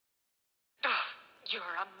You're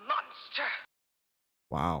a monster.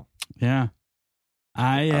 Wow. Yeah.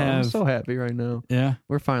 I'm so happy right now. Yeah.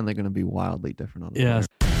 We're finally going to be wildly different on the Yes.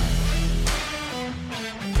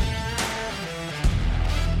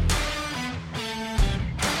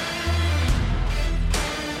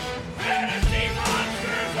 Fantasy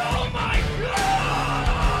monsters, oh my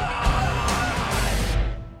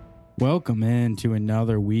God! Welcome into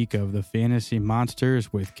another week of the Fantasy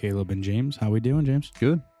Monsters with Caleb and James. How we doing, James?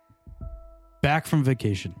 Good. Back from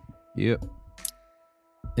vacation. Yep.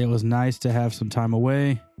 It was nice to have some time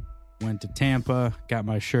away. Went to Tampa, got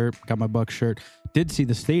my Bucks shirt. Did see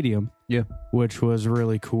the stadium. Yeah. Which was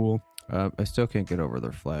really cool. I still can't get over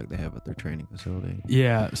their flag they have at their training facility.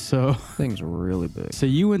 Yeah, so Thing's really big. So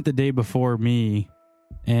you went the day before me,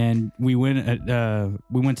 and we went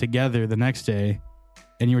together the next day,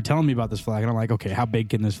 and you were telling me about this flag, and I'm like, okay, how big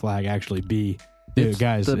can this flag actually be? Dude, it's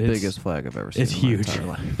guys, the biggest flag I've ever seen. It's in my huge. entire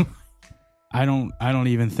life. I don't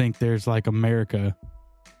even think there's like America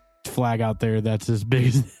flag out there that's as big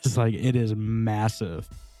as this. Like, it is massive.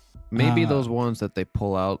 Maybe those ones that they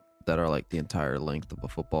pull out that are like the entire length of a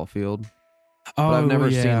football field. Oh, But I've never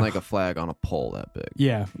yeah. seen like a flag on a pole that big.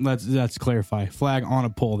 Yeah, let's clarify. Flag on a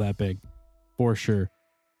pole that big, for sure.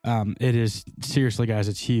 It is, seriously, guys,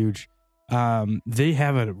 it's huge. They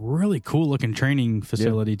have a really cool looking training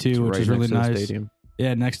facility too, It's which right is really next to the nice. stadium.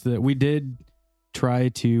 Yeah, next to the, we did try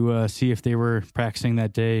to see if they were practicing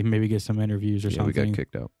that day, maybe get some interviews or Yeah, something. we got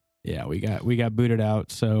kicked out. Yeah, we got booted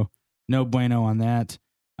out, so no bueno on that.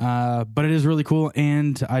 But it is really cool,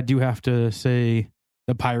 and I do have to say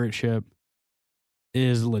the pirate ship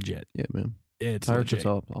is legit. Yeah, man. It's Pirates, legit.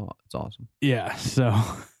 it's awesome. Yeah, so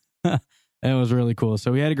it was really cool.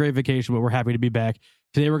 So we had a great vacation, but we're happy to be back.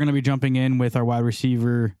 Today we're going to be jumping in with our wide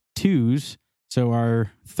receiver twos, so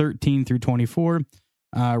our 13 through 24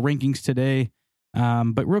 rankings today.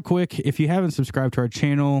 But real quick, if you haven't subscribed to our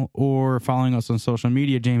channel or following us on social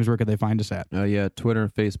media, James, where could they find us at? Yeah, Twitter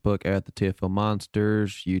and Facebook at the TFL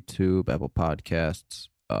Monsters, YouTube, Apple Podcasts,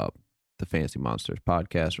 the Fantasy Monsters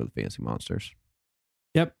Podcast, or the Fantasy Monsters.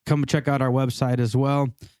 Yep, come check out our website as well.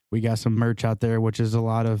 We got some merch out there, which is a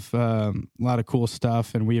lot of cool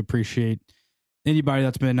stuff, and we appreciate anybody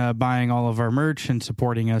that's been buying all of our merch and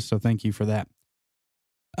supporting us. So thank you for that.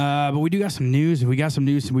 But we do got some news. We got some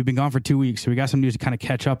news. We've been gone for 2 weeks, so we got some news to kind of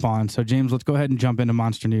catch up on. So James, let's go ahead and jump into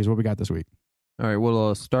Monster News. What we got this week? All right,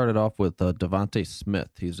 we'll start it off with Devontae Smith.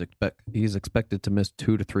 He's expected to miss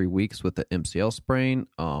 2 to 3 weeks with the MCL sprain.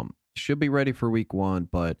 Should be ready for week 1,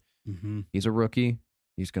 but he's a rookie.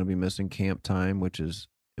 He's going to be missing camp time, which is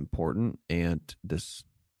important. And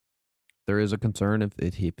there is a concern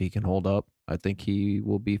if he can hold up. I think he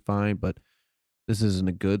will be fine, but this isn't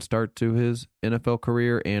a good start to his NFL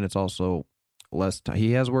career, and it's also less time.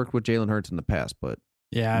 He has worked with Jalen Hurts in the past, but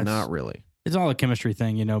not really. It's all a chemistry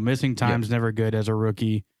thing, you know. Missing time's never good as a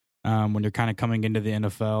rookie when you're kind of coming into the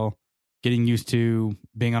NFL, getting used to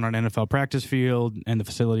being on an NFL practice field and the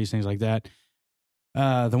facilities, things like that.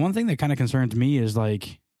 The one thing that kind of concerns me is,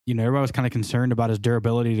 like, you know, everybody was kind of concerned about his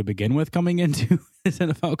durability to begin with coming into his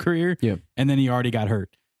NFL career. Yeah. And then he already got hurt.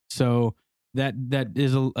 So that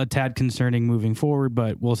is a tad concerning moving forward,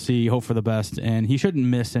 but we'll see. Hope for the best. And he shouldn't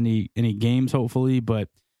miss any games, hopefully, but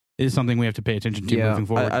it is something we have to pay attention to moving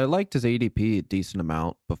forward. I liked his ADP a decent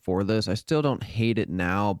amount before this. I still don't hate it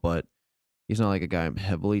now, but he's not like a guy I'm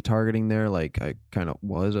heavily targeting there like I kind of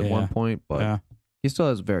was at one point, but he still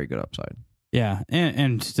has very good upside. Yeah,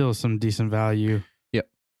 and still some decent value. Yep.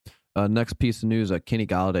 Next piece of news, Kenny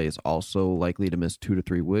Golladay is also likely to miss 2 to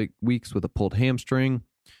 3 weeks with a pulled hamstring.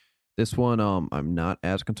 This one I'm not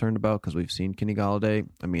as concerned about because we've seen Kenny Golladay.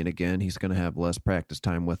 I mean, again, he's going to have less practice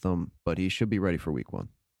time with him, but he should be ready for week 1.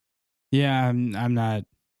 Yeah, I'm not,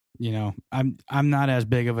 you know, I'm not as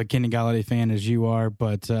big of a Kenny Golladay fan as you are,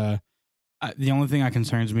 but the only thing that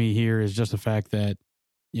concerns me here is just the fact that,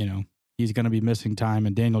 you know, he's going to be missing time,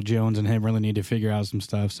 and Daniel Jones and him really need to figure out some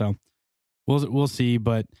stuff. So we'll see,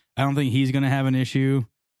 but I don't think he's going to have an issue.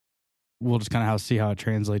 We'll just kind of see how it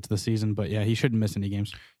translates the season. But yeah, he shouldn't miss any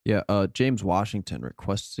games. Yeah, James Washington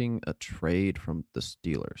requesting a trade from the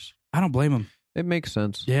Steelers. I don't blame him. It makes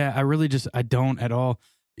sense. Yeah, I don't at all.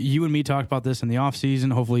 You and me talked about this in the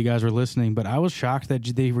offseason. Hopefully you guys were listening, but I was shocked that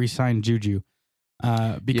they re-signed Juju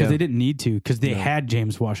because they didn't need to, because they had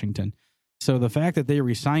James Washington. So the fact that they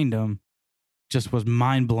re-signed him just was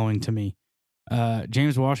mind-blowing to me.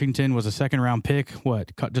 James Washington was a second-round pick,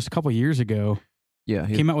 just a couple years ago. Yeah.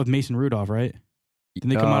 Came out with Mason Rudolph, right?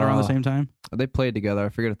 Didn't they come out around the same time? They played together. I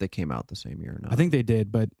forget if they came out the same year or not. I think they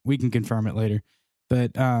did, but we can confirm it later.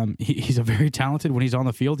 But he's a very talented. When he's on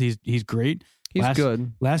the field, he's great. He's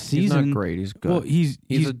good. Last season, he's not great. He's good. Well, he's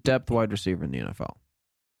a depth wide receiver in the NFL.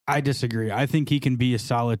 I disagree. I think he can be a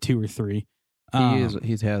solid 2 or 3. He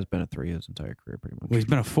has been a 3 his entire career, pretty much. Well, he's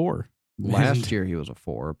been a 4. Last year he was a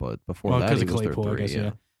 4, but before that he was their 3. I guess,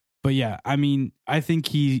 yeah. But yeah, I mean, I think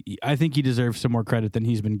he deserves some more credit than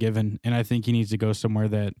he's been given, and I think he needs to go somewhere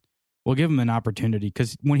that will give him an opportunity.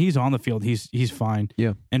 Because when he's on the field, he's fine.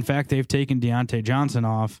 Yeah. In fact, they've taken Deontay Johnson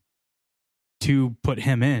off to put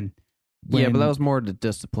him in. Yeah, but that was more to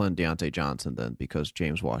discipline Deontay Johnson than because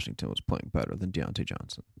James Washington was playing better than Deontay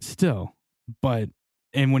Johnson. Still,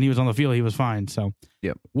 and when he was on the field, he was fine. So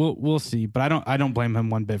yep, we'll see. But I don't blame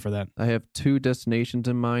him one bit for that. I have 2 destinations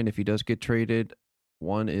in mind. If he does get traded,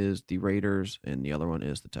 one is the Raiders and the other one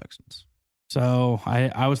is the Texans. So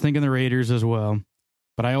I was thinking the Raiders as well,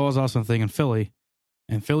 but I was also thinking Philly,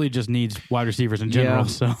 and Philly just needs wide receivers in general. Yeah.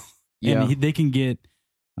 So Yeah, they can get.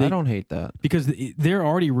 I don't hate that because they're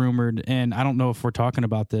already rumored, and I don't know if we're talking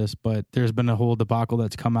about this, but there's been a whole debacle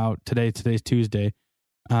that's come out today. Today's Tuesday,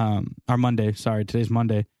 or Monday. Sorry, today's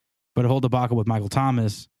Monday. But a whole debacle with Michael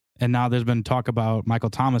Thomas, and now there's been talk about Michael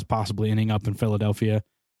Thomas possibly ending up in Philadelphia.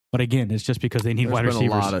 But again, it's just because they need wide receivers. There's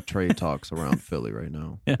been a lot of trade talks around Philly right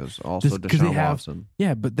now. Yeah. Because also Deshaun Watson.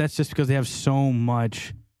 Yeah, but that's just because they have so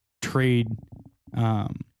much trade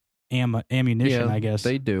ammunition, I guess.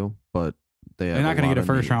 They do, but they're not going to get a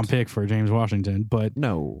first-round pick for James Washington. But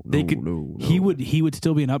no. He would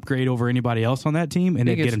still be an upgrade over anybody else on that team, and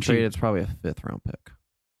they'd get him traded. cheap. It's probably a 5th-round pick,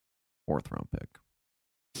 4th-round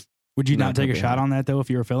pick. Would you not take a shot on that, though, if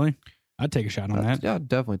you were Philly? I'd take a shot on that. Yeah, I'd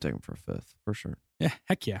definitely take him for a 5th, for sure. Yeah,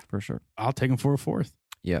 heck yeah. For sure. I'll take him for a 4th.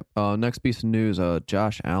 Yeah. Next piece of news,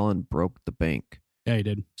 Josh Allen broke the bank. Yeah, he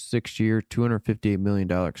did. 6-year, $258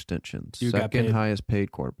 million extension. Second highest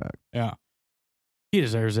paid quarterback. Yeah. He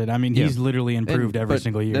deserves it. I mean, he's literally improved every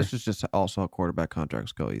single year. This is just also how quarterback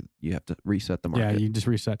contracts go. You have to reset the market. Yeah, you just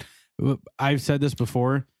reset. I've said this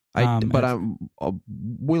before. But I'm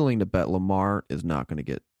willing to bet Lamar is not going to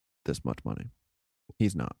get this much money.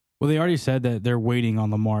 He's not. Well, they already said that they're waiting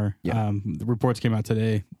on Lamar. Yeah. The reports came out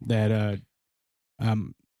today that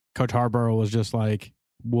Coach Harbaugh was just like,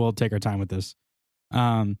 we'll take our time with this.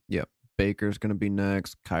 Yep. Baker's going to be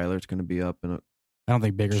next. Kyler's going to be up in a I don't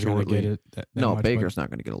think Baker's going to get it. No, Baker's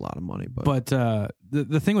not going to get a lot of money. But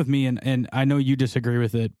the thing with me, and I know you disagree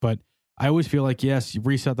with it, but I always feel like, yes, you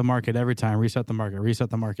reset the market every time. Reset the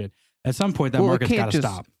market. At some point, that market's got to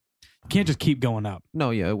stop. It can't just keep going up. No,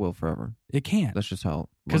 yeah, it will forever. It can't. That's just how.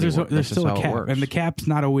 Because there's still a cap, and the cap's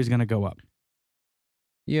not always going to go up.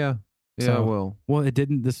 Yeah. Yeah, it will. Well, it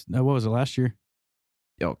didn't. What was it, last year?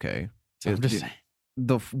 Okay. So I'm just saying.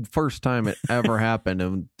 The first time it ever happened,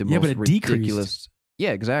 and the most ridiculous. Decreased.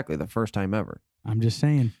 Yeah, exactly. The first time ever. I'm just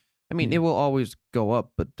saying. I mean, it will always go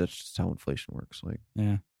up, but that's just how inflation works. Like,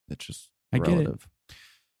 yeah, it's just relative. Get it.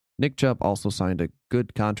 Nick Chubb also signed a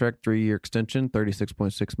good contract, 3-year extension,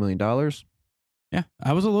 $36.6 million. Yeah,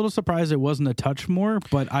 I was a little surprised it wasn't a touch more,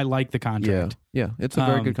 but I like the contract. Yeah, it's a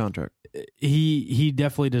very good contract. He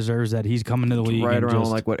definitely deserves that. He's coming to the league right around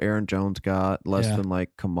like what Aaron Jones got, less than like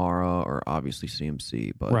Kamara or obviously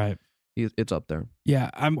CMC, but right. It's up there. Yeah,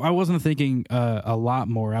 I wasn't thinking a lot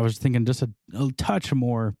more. I was thinking just a touch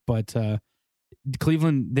more, but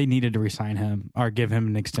Cleveland, they needed to re-sign him or give him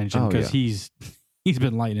an extension because he's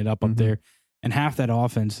been lighting it up there, and half that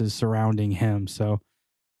offense is surrounding him. So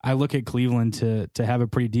I look at Cleveland to have a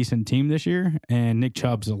pretty decent team this year, and Nick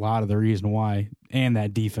Chubb's a lot of the reason why, and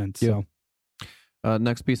that defense. Yep. So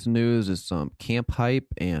next piece of news is some camp hype,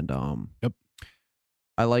 and yep.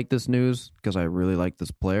 I like this news because I really like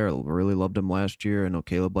this player. I really loved him last year. I know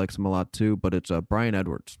Caleb likes him a lot too, but it's Bryan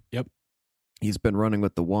Edwards. Yep. He's been running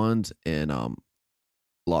with the ones in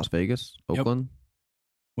Las Vegas, Oakland. Yep.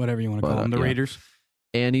 Whatever you want to call them, the Raiders.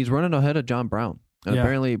 And he's running ahead of John Brown. And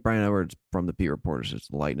apparently Bryan Edwards from the Beat Reporters is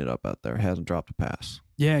lighting it up out there. Hasn't dropped a pass.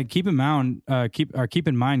 Yeah, keep in mind,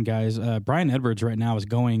 guys. Bryan Edwards right now is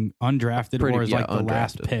going undrafted or is like the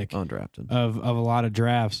last pick undrafted of a lot of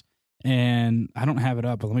drafts. And I don't have it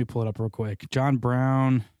up, but let me pull it up real quick. John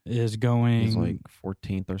Brown is going. He's like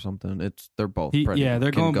 14th or something. They're both.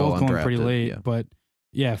 They're both going pretty late. Yeah. But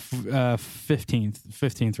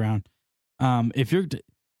 15th round. If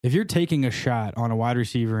you're taking a shot on a wide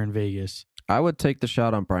receiver in Vegas, I would take the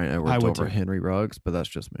shot on Bryan Edwards over Henry Ruggs, but that's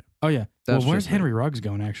just me. Oh yeah. Where's Henry Ruggs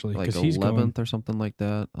going actually? Like 11th or something like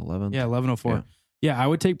that. 11th. Yeah, 1104. Yeah, I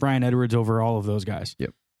would take Bryan Edwards over all of those guys.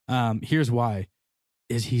 Yep. Here's why.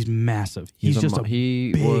 He's massive. He's just a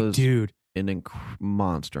big dude. An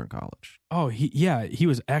monster in college. Oh, he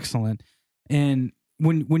was excellent. And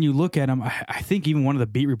when you look at him, I think even one of the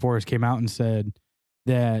beat reporters came out and said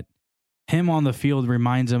that him on the field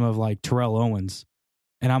reminds him of like Terrell Owens.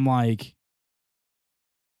 And I'm like,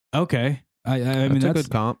 okay. I mean, that's a good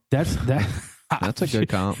comp. That's That's a good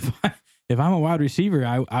comp. If I'm a wide receiver,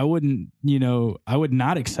 I wouldn't, I would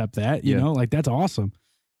not accept that, Yeah. like that's awesome.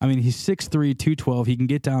 I mean, he's 6'3", 212. He can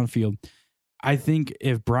get downfield. I think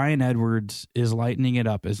if Brian Edwards is lightening it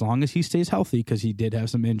up, as long as he stays healthy, because he did have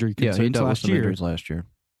some injury Yeah, he concerns dealt with last some year. injuries last year.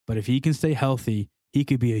 But if he can stay healthy, he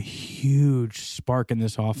could be a huge spark in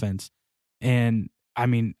this offense. And I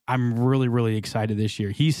mean, I'm really, really excited this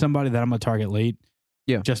year. He's somebody that I'm going to target late.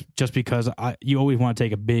 Yeah. Just because you always want to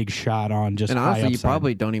take a big shot on just And high honestly, you upside.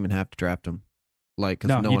 probably don't even have to draft him. Like, because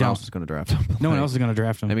No, no you one don't. else is going to draft him. No one Like, else is going to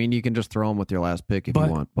draft him. I mean, you can just throw him with your last pick if you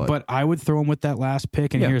want. But I would throw him with that last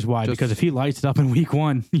pick, and Yeah, here's why. just- Because if he lights it up in week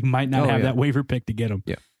 1, you might not Oh, have yeah. that waiver pick to get him.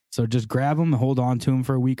 Yeah. So just grab him and hold on to him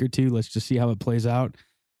for a week or two. Let's just see how it plays out.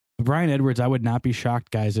 But Brian Edwards, I would not be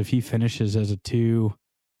shocked, guys, if he finishes as a 2,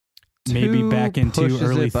 maybe back into pushes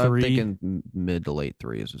early it, but 3. I'm thinking mid to late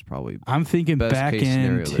 3s is probably I'm thinking best back case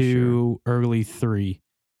scenario this into early 3.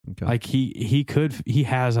 okay. Like he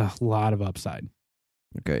has a lot of upside.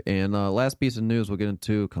 Okay, and last piece of news we'll get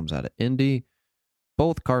into comes out of Indy.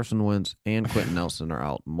 Both Carson Wentz and Quentin Nelson are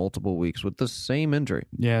out multiple weeks with the same injury.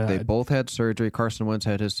 Yeah. They both had surgery. Carson Wentz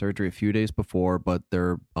had his surgery a few days before, but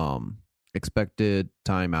their expected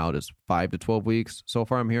time out is 5 to 12 weeks. So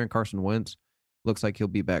far, I'm hearing Carson Wentz looks like he'll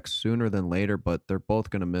be back sooner than later, but they're both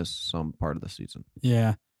going to miss some part of the season.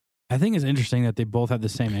 Yeah. I think it's interesting that they both have the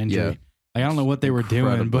same injury. Yeah. Like, I don't know what they were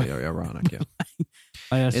doing, but Incredibly ironic, yeah.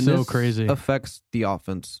 that's And so this crazy. affects the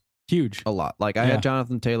offense Huge. a lot. Like I Yeah. had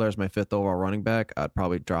Jonathan Taylor as my 5th overall running back. I'd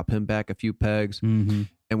probably drop him back a few pegs. Mm-hmm.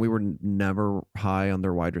 And we were never high on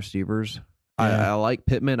their wide receivers. Yeah. I like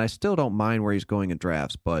Pittman. I still don't mind where he's going in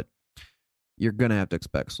drafts, but you're gonna have to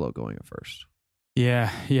expect slow going at first. Yeah.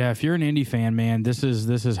 If you're an Indy fan, man, this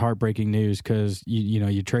is heartbreaking news because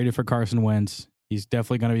you traded for Carson Wentz. He's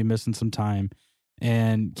definitely going to be missing some time.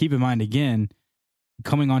 And keep in mind, again,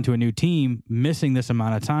 coming onto a new team, missing this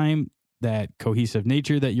amount of time, that cohesive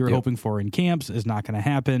nature that you were Yep. hoping for in camps is not going to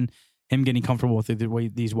happen. Him getting comfortable with the way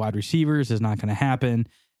these wide receivers is not going to happen.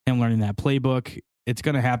 Him learning that playbook, it's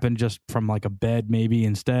going to happen just from like a bed maybe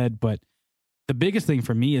instead. But the biggest thing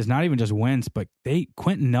for me is not even just Wentz, but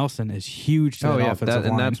Quentin Nelson is huge to that offensive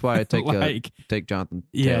line. and that's why I take Like, take Jonathan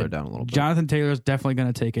yeah, Taylor down a little bit. Jonathan Taylor is definitely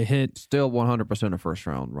going to take a hit. Still 100% a first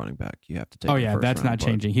round running back. You have to take. Oh the yeah, first that's round, not but-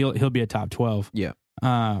 changing. He'll be a top 12. Yeah.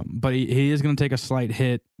 But he is going to take a slight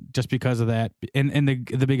hit just because of that. And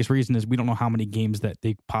the biggest reason is we don't know how many games that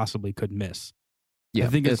they possibly could miss. Yeah, I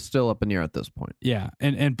think it's still up in the air at this point. Yeah,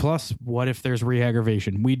 and plus, what if there's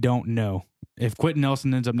re-aggravation? We don't know. If Quentin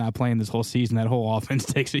Nelson ends up not playing this whole season, that whole offense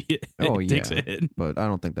takes a hit. Oh, yeah. Takes a hit. But I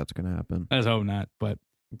don't think that's going to happen. Let's hope not. But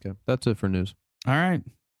Okay, that's it for news. all right,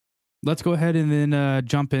 let's go ahead and then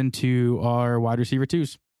jump into our wide receiver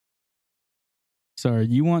twos. So, are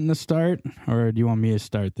you wanting to start, or do you want me to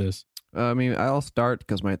start this? I mean, I'll start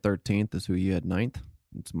because my 13th is who you had 9th.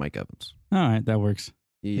 It's Mike Evans. All right, that works.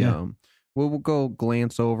 Yeah. We'll go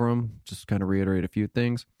glance over him, just kind of reiterate a few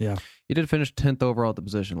things. Yeah. He did finish 10th overall at the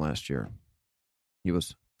position last year. He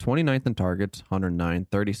was 29th in targets, 109,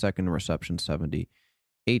 32nd in reception, 70,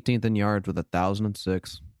 18th in yards with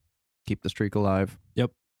 1,006. Keep the streak alive.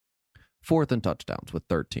 Yep. 4th in touchdowns with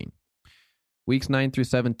 13. Weeks 9 through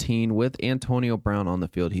 17, with Antonio Brown on the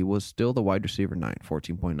field, he was still the wide receiver 9,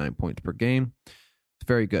 14.9 points per game. It's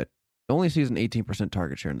very good. Only sees an 18%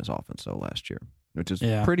 target share in this offense, though, last year, which is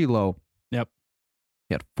pretty low. Yep.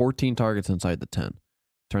 He had 14 targets inside the 10.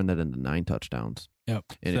 Turned that into 9 touchdowns. Yep.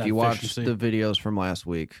 And That if you watched efficiency. the videos from last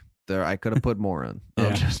week, there I could have put more in.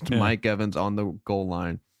 Yeah, Just yeah. Mike Evans on the goal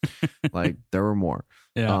line. Like, there were more.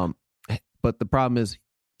 Yeah. But the problem is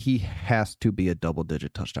he has to be a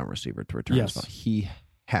double-digit touchdown receiver to return Yes. his ball. He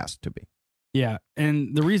has to be. Yeah,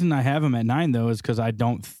 and the reason I have him at 9 though is because I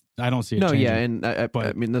don't see it. No, changing. yeah, and I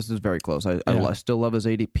But- mean, this is very close. I Yeah. still love his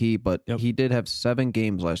ADP, but Yep. he did have 7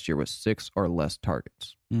 games last year with 6 or less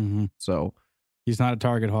targets. Mm-hmm. So, He's not a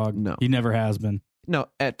target hog. No. He never has been. no,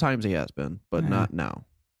 at times he has been, but Yeah. not now.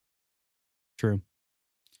 True.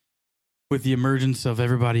 With the emergence of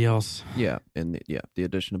everybody else. Yeah, and the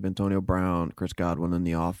addition of Antonio Brown, Chris Godwin in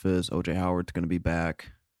the office, OJ Howard's going to be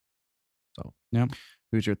back. So, Yep.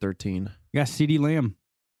 Who's your 13? You got CeeDee Lamb.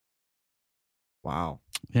 Wow.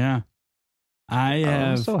 Yeah. I I'm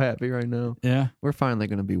have. so happy right now. Yeah. We're finally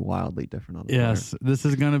going to be wildly different on the Yes. This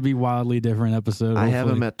is going to be wildly different episode. player. I have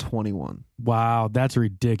him hopefully. at 21. Wow. That's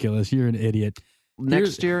ridiculous. You're an idiot.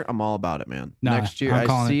 Next year, I'm all about it, man. Nah, Next year, I'm I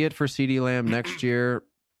calling see it for CeeDee Lamb. Next year,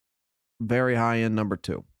 very high end number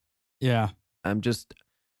 2. Yeah.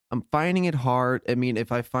 I'm finding it hard. I mean,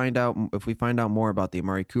 if we find out more about the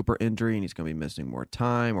Amari Cooper injury and he's going to be missing more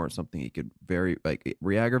time or something he could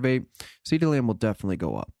re-aggravate, CeeDee Lamb will definitely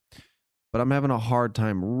go up. But I'm having a hard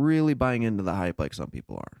time really buying into the hype like some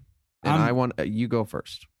people are. And I want you go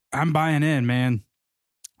first. I'm buying in, man.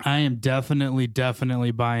 I am definitely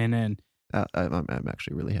buying in. I'm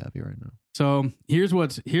actually really happy right now. So here's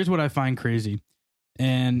what I find crazy.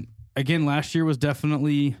 And again, last year was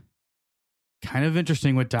definitely kind of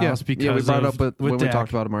interesting with Dallas because we brought up when Dak. we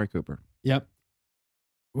talked about Amari Cooper. Yep.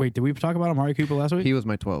 Wait, did we talk about Amari Cooper last week? He was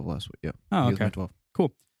my 12 last week. Yeah. Oh, he was okay. my 12.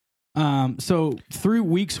 Cool. So through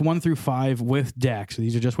weeks 1 through 5 with Dak, so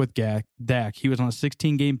these are just with Dak, he was on a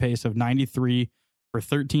 16-game pace of 93 for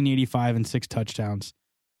 1385 and 6 touchdowns.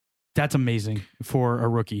 That's amazing for a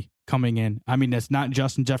rookie coming in. I mean, that's not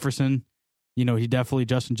Justin Jefferson. You know,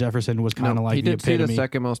 Justin Jefferson was kind of like he did the epitome. see the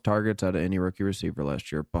second most targets out of any rookie receiver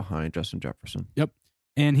last year behind Justin Jefferson. Yep.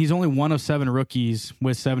 And he's only one of 7 rookies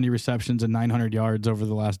with 70 receptions and 900 yards over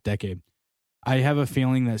the last decade. I have a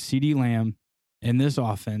feeling that CeeDee Lamb in this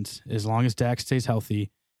offense, as long as Dak stays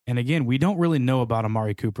healthy, and again, we don't really know about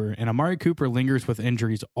Amari Cooper, and Amari Cooper lingers with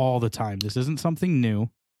injuries all the time. This isn't something new.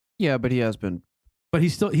 Yeah, but he has been. But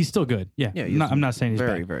he's still good. Yeah, I'm not saying he's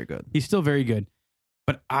very, bad. very good. He's still very good.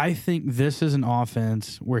 But I think this is an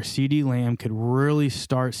offense where CeeDee Lamb could really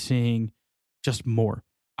start seeing just more.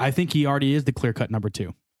 I think he already is the clear-cut number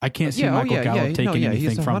 2. I can't see Michael Gallup taking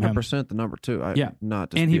anything from him. He's 100% the number 2.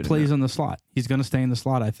 Not and he disputing plays that. in the slot. He's going to stay in the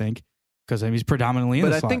slot, I think, because he's predominantly in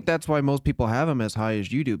the slot. But I think that's why most people have him as high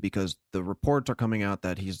as you do, because the reports are coming out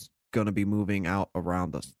that he's going to be moving out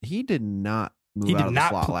around us. He did not move out of the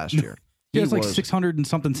slot last year. He has like 600 and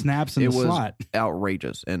something snaps in the slot. It was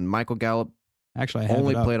outrageous. And Michael Gallup actually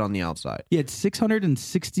only played on the outside. He had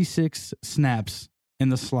 666 snaps in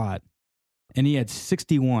the slot, and he had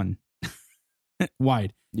 61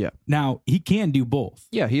 wide. Yeah. Now, he can do both.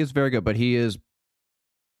 Yeah, he is very good, but he is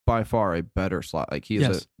by far a better slot. Like he's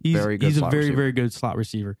a very good slot receiver. Very good slot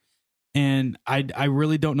receiver. And I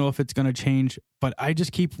really don't know if it's going to change, but I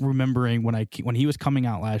just keep remembering when he was coming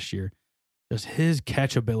out last year, just his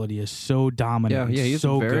catch ability is so dominant. Yeah, he's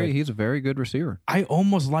good. He's a very good receiver. I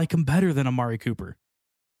almost like him better than Amari Cooper.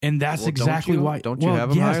 And that's exactly why. Don't you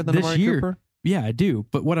have him higher than Amari Cooper? Yeah, I do.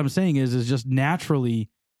 But what I'm saying is just naturally,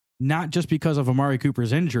 not just because of Amari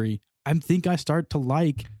Cooper's injury, I think I start to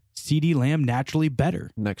like CeeDee Lamb naturally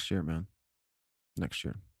better. Next year, man. Next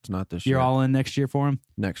year. It's not this year. You're all in next year for him?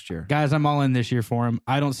 Next year. Guys, I'm all in this year for him.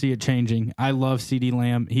 I don't see it changing. I love CeeDee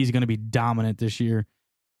Lamb. He's going to be dominant this year.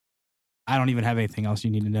 I don't even have anything else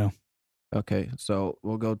you need to know. Okay, so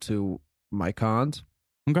we'll go to my cons.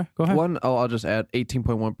 Okay, go ahead. One, I'll just add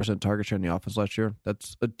 18.1% target share in the offense last year.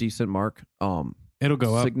 That's a decent mark. It'll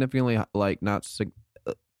go up. Significantly,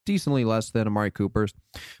 decently less than Amari Cooper's.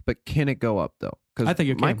 But can it go up, though? I think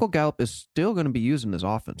it can. Michael Gallup is still going to be used in this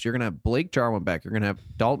offense. You're going to have Blake Jarwin back. You're going to have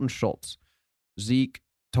Dalton Schultz, Zeke,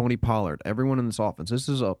 Tony Pollard, everyone in this offense. This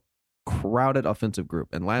is a crowded offensive group.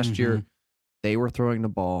 And last year, they were throwing the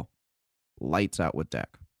ball lights out with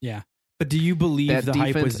Dak. Yeah. But do you believe that the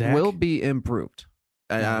hype was Dak will be improved?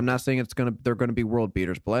 I'm not saying they're going to be world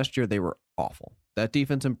beaters, but last year they were awful. That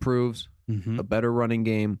defense improves, a better running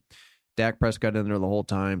game. Dak Prescott in there the whole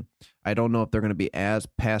time. I don't know if they're going to be as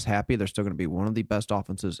pass happy. They're still going to be one of the best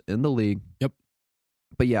offenses in the league. Yep.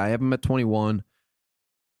 But yeah, I have him at 21.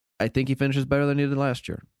 I think he finishes better than he did last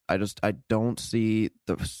year. I don't see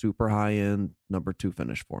the super high end number 2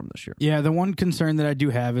 finish for him this year. Yeah, the one concern that I do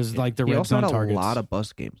have is like the red zone targets. He also had a lot of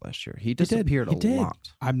bust games last year. He disappeared a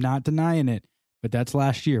lot. I'm not denying it, but that's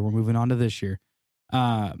last year. We're moving on to this year.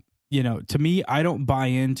 To me, I don't buy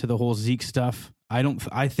into the whole Zeke stuff.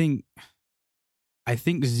 I think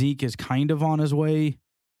Zeke is kind of on his way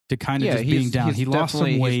to kind of just being down. He lost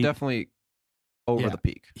some weight. He's definitely over the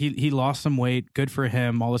peak. He lost some weight. Good for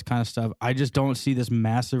him. All this kind of stuff. I just don't see this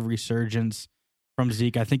massive resurgence from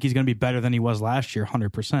Zeke. I think he's going to be better than he was last year,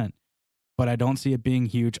 100%. But I don't see it being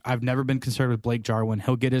huge. I've never been concerned with Blake Jarwin.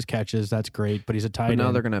 He'll get his catches. That's great. But he's a tight end. But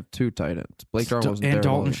now they're going to have 2 tight ends. Blake Jarwin wasn't there. And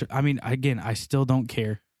Dalton. I still don't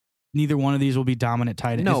care. Neither one of these will be dominant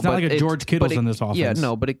tight ends. It's not like a George Kittle's in this offense. Yeah,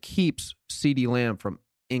 no, but it keeps CeeDee Lamb from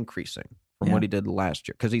increasing from what he did last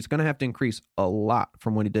year. Because he's going to have to increase a lot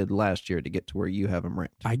from what he did last year to get to where you have him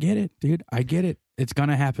ranked. I get it, dude. I get it. It's going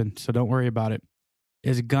to happen, so don't worry about it.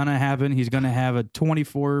 It's going to happen. He's going to have a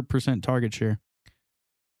 24% target share.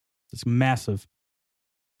 It's massive.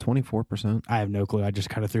 24%? I have no clue. I just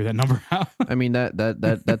kind of threw that number out. I mean,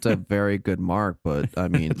 that's a very good mark, but I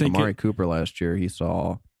mean, Amari Cooper last year, he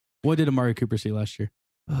saw... What did Amari Cooper see last year?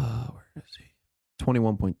 Where is he?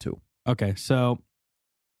 21.2. Okay, so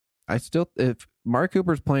I still, if Mark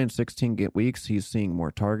Cooper's playing 16 weeks. He's seeing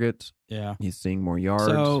more targets. Yeah. He's seeing more yards.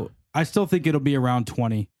 So I still think it'll be around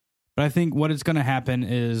 20. But I think what is going to happen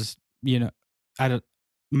is,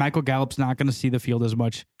 Michael Gallup's not going to see the field as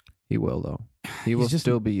much. He will, though. He will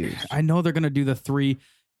still be used. I know they're going to do the 3.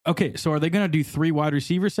 Okay, so are they going to do 3 wide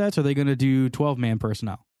receiver sets, or are they going to do 12-man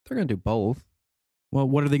personnel? They're going to do both. Well,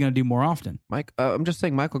 what are they going to do more often? I'm just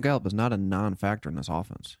saying Michael Gallup is not a non-factor in this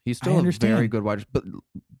offense. He's still a understand. very good wide receiver.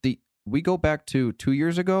 But we go back to 2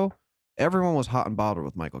 years ago, everyone was hot and bothered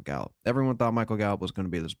with Michael Gallup. Everyone thought Michael Gallup was going to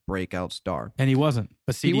be this breakout star. And he wasn't.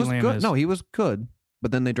 But CeeDee Lamb good. is. No, he was good.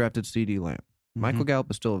 But then they drafted CeeDee Lamb. Mm-hmm. Michael Gallup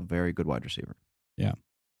is still a very good wide receiver. Yeah.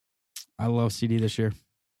 I love CD this year.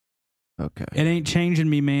 Okay. It ain't changing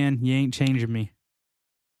me, man. You ain't changing me.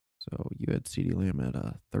 So you had CeeDee Lamb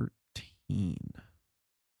at 13.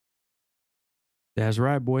 That's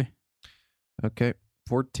right, boy. Okay.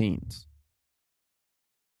 14s.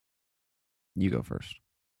 You go first.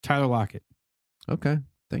 Tyler Lockett. Okay.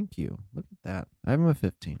 Thank you. Look at that. I have him at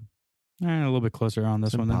 15. A little bit closer on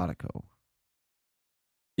this one. Then. Simpatico.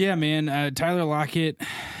 Yeah, man. Tyler Lockett.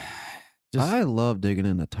 I love digging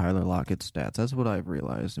into Tyler Lockett stats. That's what I've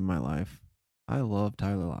realized in my life. I love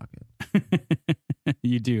Tyler Lockett.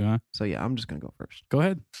 You do, huh? So, yeah, I'm just going to go first. Go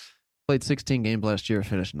ahead. Played 16 games last year,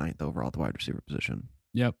 finished 9th overall at the wide receiver position.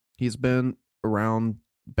 Yep. He's been around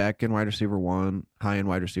back in wide receiver 1, high in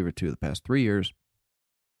wide receiver 2 the past 3 years.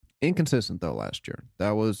 Inconsistent, though, last year.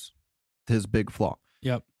 That was his big flaw.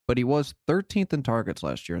 Yep. But he was 13th in targets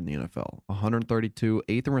last year in the NFL. 132,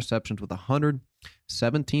 8th in receptions with 100,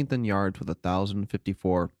 17th in yards with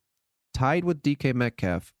 1,054. Tied with DK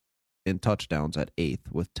Metcalf in touchdowns at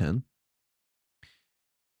 8th with 10.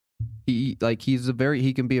 He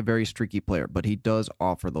can be a very streaky player, but he does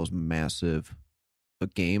offer those massive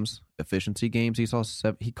games, efficiency games. He caught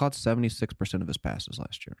 76% of his passes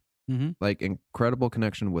last year. Mm-hmm. Like, incredible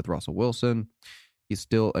connection with Russell Wilson. He's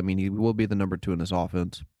still, he will be the number 2 in this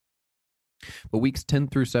offense. But weeks 10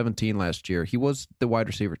 through 17 last year, he was the wide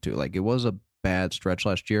receiver too. Like, it was a bad stretch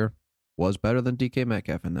last year. Was better than DK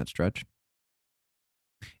Metcalf in that stretch.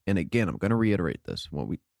 And again, I'm going to reiterate this.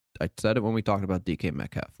 I said it when we talked about DK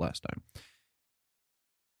Metcalf last time.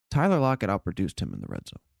 Tyler Lockett outproduced him in the red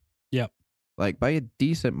zone. Yep. Like, by a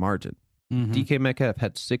decent margin. Mm-hmm. DK Metcalf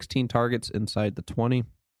had 16 targets inside the 20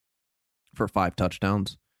 for 5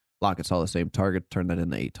 touchdowns. Lockett saw the same target, turned that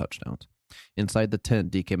into 8 touchdowns. Inside the 10,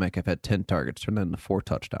 DK Metcalf had 10 targets, turned that into 4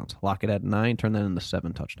 touchdowns. Lockett had 9, turned that into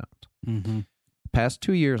 7 touchdowns. Mm-hmm. Past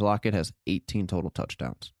 2 years, Lockett has 18 total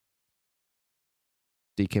touchdowns.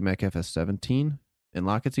 DK Metcalf has 17, and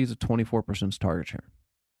Lockett sees a 24% target share.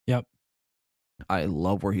 Yep. I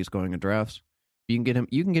love where he's going in drafts. You can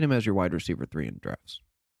get him as your wide receiver 3 in drafts.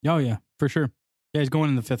 Oh, yeah, for sure. Yeah, he's going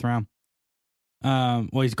in the 5th round.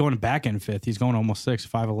 Well, he's going back in 5th. He's going almost 6,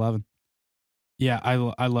 5'11". Yeah,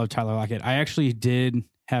 I love Tyler Lockett. I actually did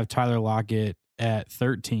have Tyler Lockett at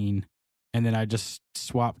 13, and then I just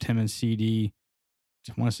swapped him and CD.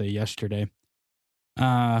 I want to say yesterday.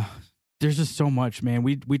 There's just so much, man.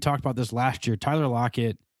 We talked about this last year. Tyler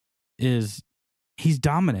Lockett he's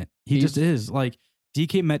dominant. He just is. Like,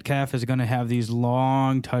 DK Metcalf is going to have these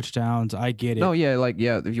long touchdowns. I get it. No, yeah,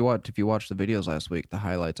 if you watch the videos last week, the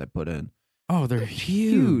highlights I put in. Oh, they're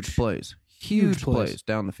huge plays. Huge plays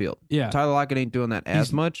down the field. Yeah. Tyler Lockett ain't doing that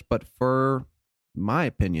as much, but for my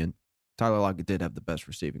opinion, Tyler Lockett did have the best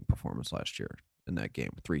receiving performance last year in that game.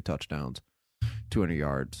 3 touchdowns, 200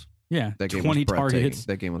 yards. Yeah, that game 20 was targets.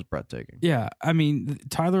 That game was breathtaking. Yeah,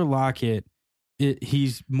 Tyler Lockett,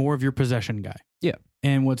 he's more of your possession guy. Yeah.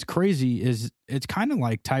 And what's crazy is it's kind of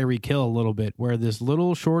like Tyreek Hill a little bit, where this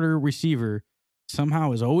little shorter receiver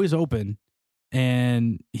somehow is always open,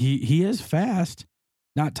 and he is fast.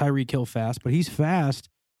 Not Tyreek Hill fast, but he's fast.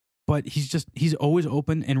 But he's always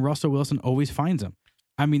open, and Russell Wilson always finds him.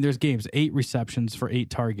 There's games, 8 receptions for 8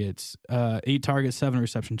 targets, 8 targets, 7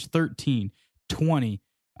 receptions, 13, 20.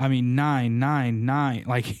 9.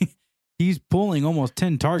 Like, he's pulling almost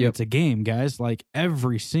 10 targets a game, guys. Like,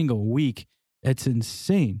 every single week. It's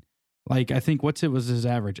insane. Like, I think was his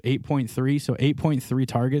average? 8.3. So 8.3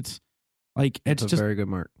 targets. Like, it's just a very good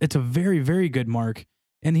mark. It's a very, very good mark.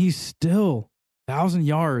 And he's still 1,000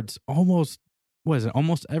 yards almost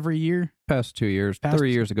every year? Past 2 years.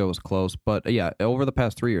 3 years ago was close. But yeah, over the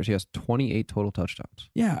past 3 years, he has 28 total touchdowns.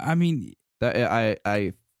 Yeah, that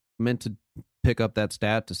I meant to pick up that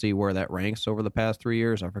stat to see where that ranks over the past 3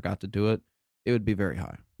 years. I forgot to do it. It would be very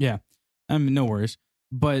high. Yeah. No worries.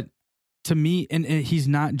 But to me, and he's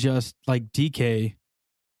not just like DK,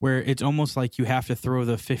 where it's almost like you have to throw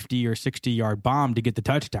the 50 or 60-yard bomb to get the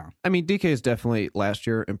touchdown. DK has definitely last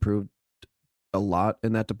year improved a lot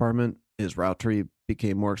in that department. his route tree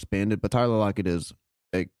became more expanded. But Tyler Lockett is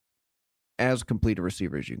as complete a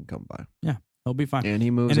receiver as you can come by. Yeah, he'll be fine. And he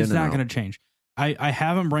moves and in it's not going to change. I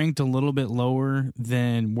have him ranked a little bit lower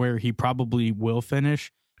than where he probably will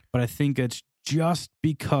finish, but I think it's just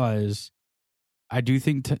because I do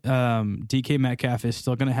think DK Metcalf is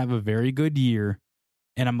still going to have a very good year,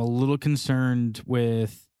 and I'm a little concerned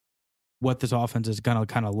with what this offense is going to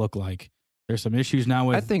kind of look like. There's some issues now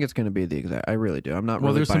with... I think it's going to be the exact... I really do. I'm not well,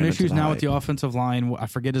 really there's some buying into issues the now hype. with the offensive line. I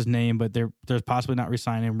forget his name, but there's possibly not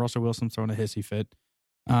re-signing him. Russell Wilson's throwing a hissy fit.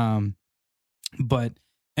 But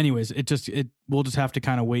anyways, we'll just have to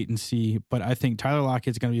kind of wait and see. But I think Tyler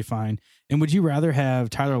Lockett's going to be fine. And would you rather have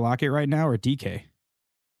Tyler Lockett right now or DK?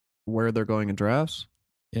 Where they're going in drafts?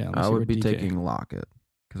 Yeah, I would be taking Lockett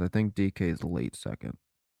because I think DK is late second.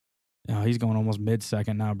 Oh, he's going almost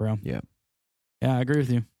mid-second now, bro. Yeah. Yeah, I agree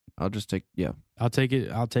with you. I'll just take... Yeah. I'll take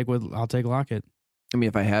it. I'll take Lockett. I mean,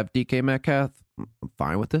 if I have DK Metcalf, I'm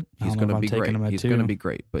fine with it. He's going to be great. He's going to be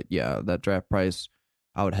great. But yeah, that draft price,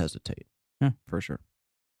 I would hesitate. Yeah. For sure.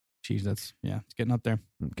 Jeez, it's getting up there.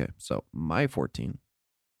 Okay, so my 14.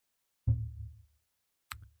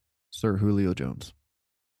 Sir Julio Jones.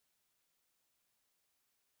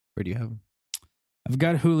 Where do you have him? I've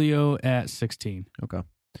got Julio at 16. Okay.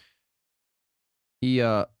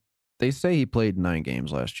 They say he played 9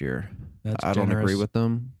 games last year. That's I don't generous. agree with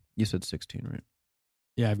them. You said 16, right?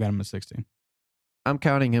 Yeah, I've got him at 16. I'm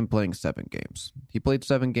counting him playing 7 games. He played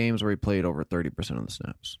 7 games where he played over 30% of the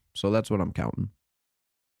snaps. So that's what I'm counting.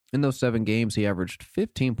 In those 7 games, he averaged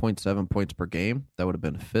 15.7 points per game. That would have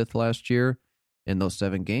been 5th last year. In those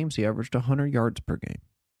 7 games, he averaged 100 yards per game.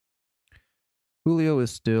 Julio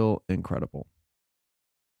is still incredible.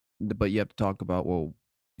 But you have to talk about, well,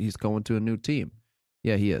 he's going to a new team.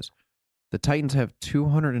 Yeah, he is. The Titans have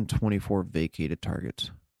 224 vacated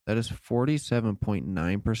targets. That is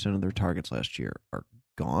 47.9% of their targets last year are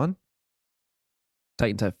gone.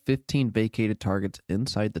 Titans have 15 vacated targets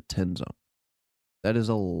inside the 10 zone. That is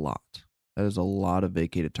a lot. That is a lot of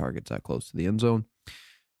vacated targets that close to the end zone.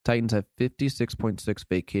 Titans have 56.6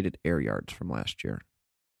 vacated air yards from last year.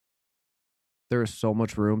 There is so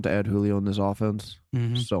much room to add Julio in this offense.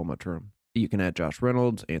 Mm-hmm. So much room. You can add Josh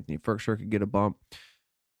Reynolds. Anthony Ferkshire could get a bump.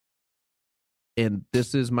 And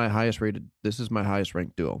this is my highest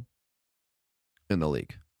ranked duo in the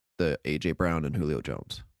league. The A.J. Brown and Julio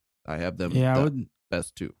Jones. I have them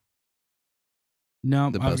best 2. No,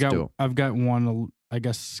 The best duo. I've got one, I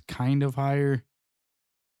guess, kind of higher.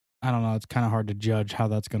 I don't know. It's kind of hard to judge how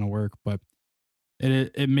that's going to work, but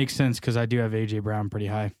it makes sense because I do have A.J. Brown pretty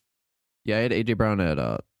high. Yeah, I had A.J. Brown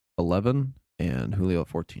at 11 and Julio at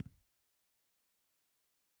 14.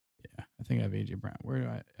 Yeah, I think I have A.J. Brown. Where do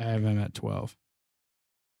I have him at 12?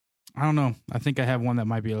 I don't know. I think I have one that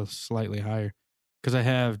might be a slightly higher because I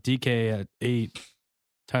have DK at 8,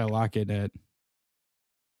 Tyler Lockett at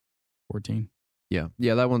 14. Yeah,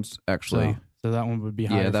 that one's actually... So that one would be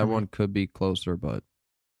higher. Yeah, that for me. one could be closer, but...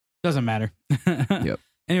 Doesn't matter. Yep.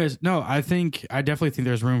 Anyways, no, I definitely think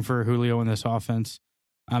there's room for Julio in this offense.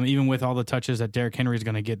 Even with all the touches that Derrick Henry is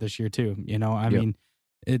going to get this year too. You know, I mean,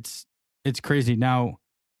 it's crazy. Now,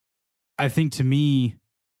 I think to me,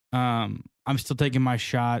 I'm still taking my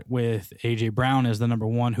shot with AJ Brown as the number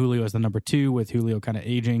 1, Julio as the number 2, with Julio kind of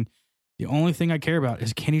aging. The only thing I care about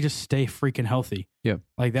is can he just stay freaking healthy? Yeah,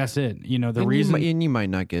 like that's it. You know, the and reason you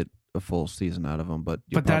might not get a full season out of him, but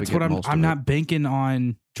that's what I'm not banking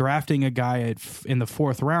on drafting a guy in the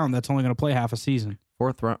 4th round that's only going to play half a season.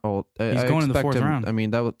 4th round. Oh, he's going in the 4th round. I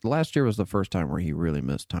mean, last year was the first time where he really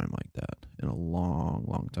missed time like that in a long,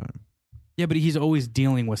 long time. Yeah, but he's always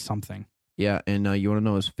dealing with something. Yeah, and you want to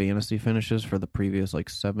know his fantasy finishes for the previous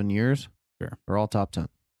 7 years? Sure, they're all top 10.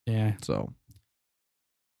 Yeah. So.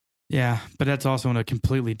 Yeah, but that's also in a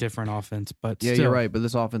completely different offense. But yeah, still. you're right. But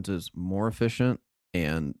this offense is more efficient,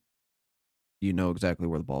 and you know exactly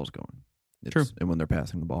where the ball is going. True. And when they're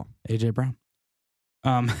passing the ball. AJ Brown.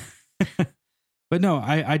 But no,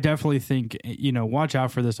 I definitely think, watch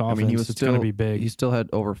out for this offense. I mean, it's going to be big. He still had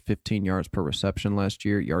over 15 yards per reception last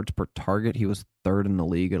year. Yards per target, he was 3rd in the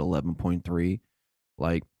league at 11.3.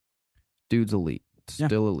 Like, dude's elite.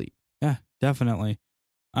 Still elite. Yeah, definitely.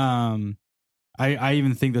 I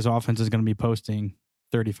even think this offense is going to be posting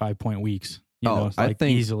 35-point weeks. I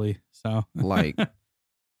think easily. So like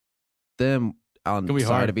them on the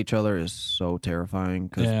side of each other is so terrifying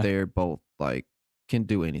because they're both can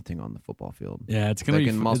do anything on the football field. Yeah, it's gonna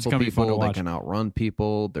be muscle people. Be fun to watch. They can outrun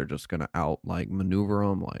people. They're just gonna maneuver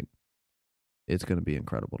them. It's gonna be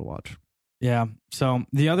incredible to watch. Yeah. So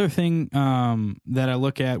the other thing that I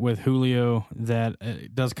look at with Julio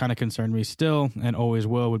that does kind of concern me still and always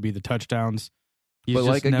will would be the touchdowns. He's But just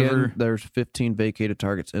like again, never there's 15 vacated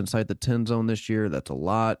targets inside the 10 zone this year. That's a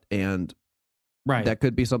lot, and right. that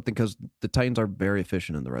could be something because the Titans are very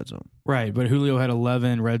efficient in the red zone. Right, but Julio had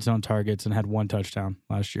 11 red zone targets and had 1 touchdown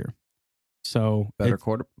last year. So Better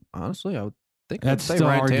quarter. Honestly, I would think That's I'd say still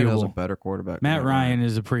Ryan Tannehill's a arguable. better quarterback. Matt than Ryan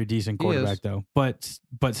is a pretty decent He is. quarterback, though.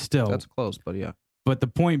 But still, That's close, but yeah. but the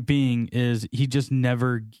point being is he just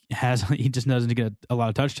never has. He just doesn't get a lot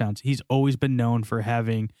of touchdowns. He's always been known for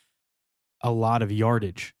having a lot of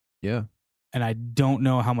yardage, Yeah. and I don't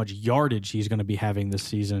know how much yardage he's going to be having this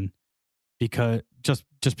season because just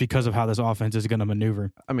because of how this offense is going to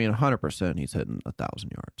maneuver. I mean, 100% he's hitting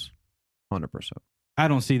 1,000 yards. 100%. I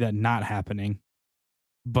don't see that not happening,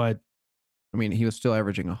 but I mean, he was still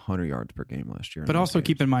averaging 100 yards per game last year. But also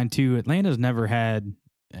keep in mind, too, Atlanta's never had,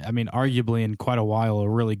 I mean, arguably in quite a while, a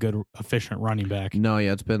really good, efficient running back. No,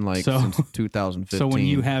 yeah, it's been like since 2015. So when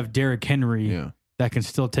you have Derrick Henry yeah. that can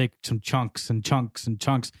still take some chunks and chunks and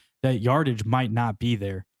chunks, that yardage might not be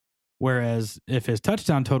there. Whereas if his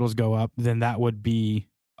touchdown totals go up, then that would be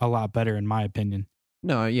a lot better, in my opinion.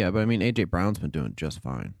 No, yeah, but I mean, A.J. Brown's been doing just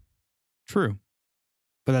fine. True.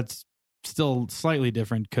 But that's still slightly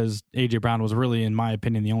different because A.J. Brown was really, in my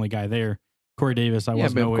opinion, the only guy there. Corey Davis, I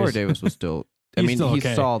wasn't always... Corey Davis was still... I He's mean, still he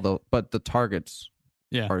okay. saw but the targets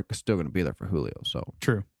Yeah. are still going to be there for Julio, so...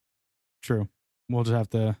 True. We'll just have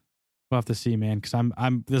to see, man, because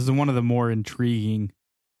I'm this is one of the more intriguing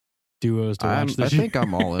duos to watch I this year. think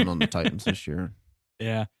I'm all in on the Titans this year.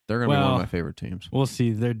 Yeah. They're going to be one Well, of my favorite teams. We'll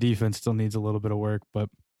see. Their defense still needs a little bit of work, but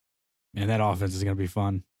man, that offense is going to be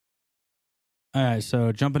fun. All right,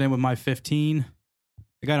 so jumping in with my 15,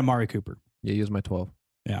 I got Amari Cooper. Yeah, use my 12.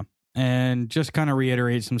 And just kind of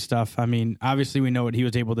reiterate some stuff. I mean, obviously we know what he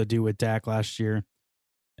was able to do with Dak last year.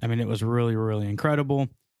 I mean, it was really, really incredible.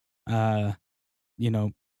 I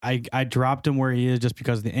dropped him where he is just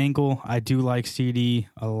because of the ankle. I do like CD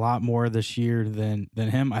a lot more this year than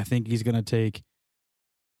him. I think he's going to take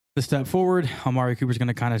the step forward. Amari Cooper's going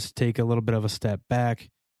to kind of take a little bit of a step back,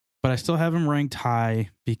 but I still have him ranked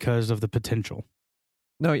high because of the potential.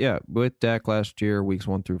 No, yeah. With Dak last year, weeks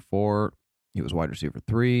 1 through 4, he was wide receiver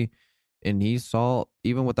 3, and he saw,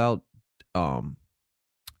 even without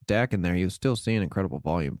Dak in there, he was still seeing incredible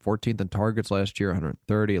volume. 14th in targets last year,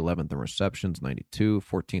 130, 11th in receptions, 92,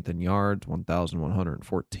 14th in yards,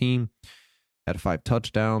 1,114. Had 5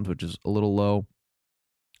 touchdowns, which is a little low.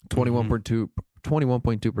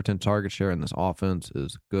 21.2% target share in this offense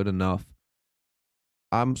is good enough.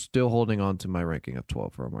 I'm still holding on to my ranking of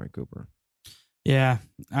 12 for Amari Cooper. Yeah,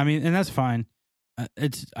 I mean, and that's fine.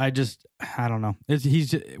 I don't know.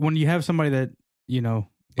 When you have somebody that,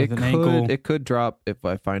 with an ankle. It could drop if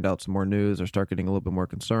I find out some more news or start getting a little bit more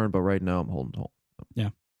concerned, but right now I'm holding home. Yeah,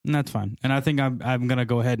 and that's fine. And I think I'm going to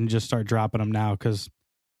go ahead and just start dropping him now because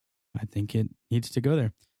I think it needs to go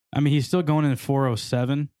there. I mean, he's still going in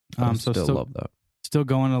 407. I still love that. Still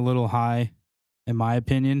going a little high, in my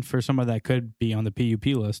opinion, for somebody that could be on the PUP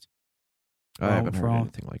list. I haven't heard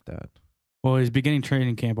anything like that. Well, he's beginning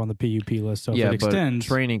training camp on the PUP list, so if it extends...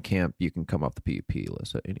 but training camp, you can come off the PUP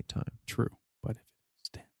list at any time. True, but if it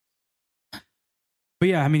extends... But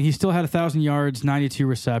yeah, I mean, he still had 1,000 yards, 92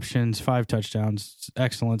 receptions, 5 touchdowns.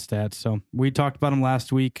 Excellent stats. So we talked about him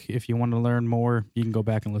last week. If you want to learn more, you can go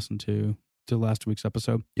back and listen to last week's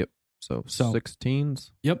episode. Yep. So 16s.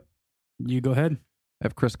 Yep. You go ahead. I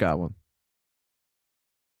have Chris Godwin.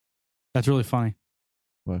 That's really funny.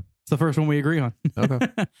 What? It's the first one we agree on. Okay.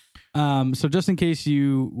 So just in case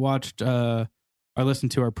you watched or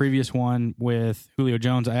listened to our previous one with Julio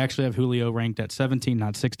Jones, I actually have Julio ranked at 17,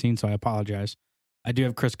 not 16, so I apologize. I do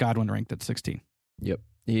have Chris Godwin ranked at 16. Yep.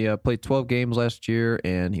 He played 12 games last year,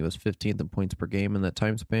 and he was 15th in points per game in that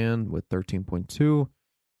time span with 13.2.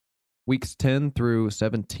 Weeks 10 through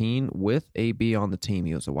 17 with AB on the team,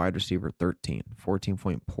 he was a wide receiver 13,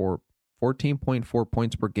 14.4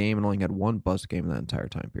 points per game, and only had 1 bust game in that entire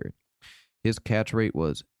time period. His catch rate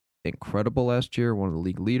was incredible last year, one of the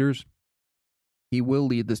league leaders. He will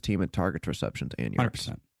lead this team in targets, receptions, and yards.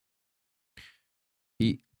 100%.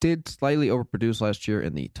 He did slightly overproduce last year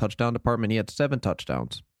in the touchdown department. He had 7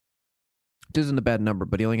 touchdowns. It isn't a bad number,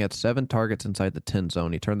 but he only had 7 targets inside the 10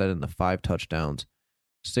 zone. He turned that into 5 touchdowns,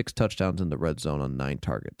 6 touchdowns in the red zone on 9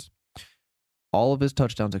 targets. All of his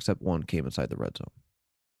touchdowns except 1 came inside the red zone.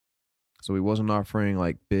 So he wasn't offering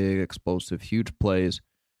like big, explosive, huge plays.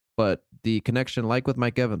 But the connection, like with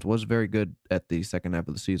Mike Evans, was very good at the second half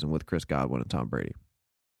of the season with Chris Godwin and Tom Brady.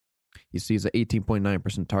 He sees an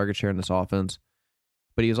 18.9% target share in this offense,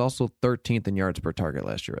 but he was also 13th in yards per target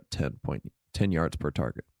last year at 10 yards per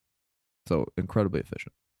target. So incredibly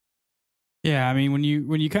efficient. Yeah, I mean, when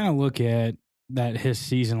you kind of look at that his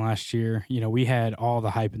season last year, we had all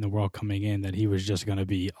the hype in the world coming in that he was just going to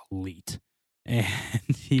be elite. And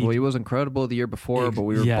he was incredible the year before, but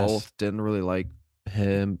we were both didn't really like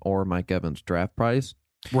him or Mike Evans' draft price.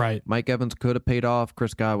 Right. Mike Evans could have paid off.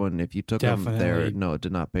 Chris Godwin, if you took him there, no, it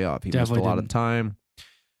did not pay off. He missed a lot of time.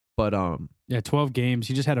 But 12 games.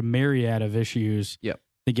 He just had a myriad of issues. Yep.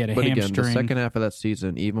 To get a hamstring. But again, the second half of that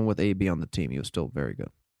season, even with AB on the team, he was still very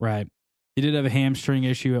good. Right. He did have a hamstring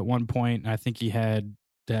issue at one point. I think he had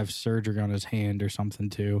to have surgery on his hand or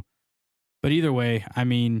something too. But either way, I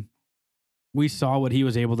mean, we saw what he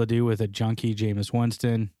was able to do with a junkie Jameis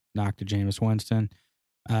Winston. Knocked to Jameis Winston.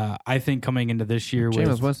 I think coming into this year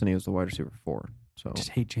Jameis Winston, he was the wide receiver 4. So I just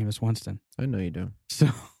hate Jameis Winston. I know you do. So,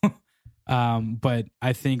 but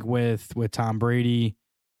I think with Tom Brady,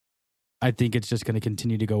 I think it's just going to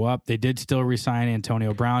continue to go up. They did still re-sign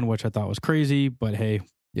Antonio Brown, which I thought was crazy, but hey,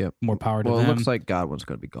 more power to them. Well, it looks like Godwin's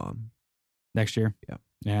going to be gone next year.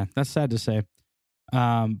 Yeah, that's sad to say.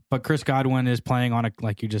 But Chris Godwin is playing on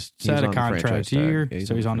like you just said, a contract year,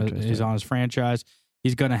 so he's on his franchise.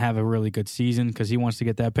 He's going to have a really good season because he wants to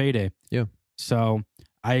get that payday. Yeah. So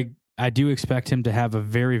I do expect him to have a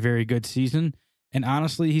very, very good season. And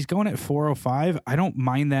honestly, he's going at 405. I don't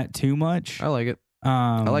mind that too much. I like it.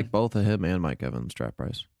 I like both of him and Mike Evans' draft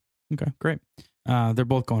price. Okay, great. They're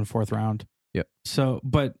both going 4th round. Yep. So,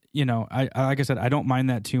 but I like I said, I don't mind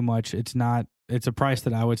that too much. It's a price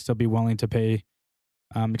that I would still be willing to pay,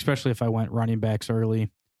 especially if I went running backs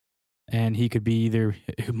early, and he could be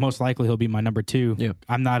most likely he'll be my number 2. Yeah.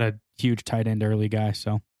 I'm not a huge tight end early guy,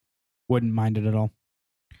 so wouldn't mind it at all.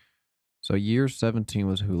 So year 17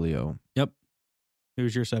 was Julio. Yep.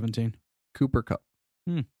 Who's your 17? Cooper Kupp.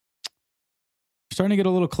 Starting to get a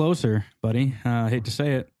little closer, buddy. Hate to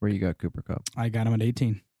say it. Where you got Cooper Kupp? I got him at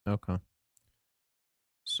 18. Okay.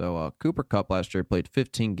 So Cooper Kupp last year played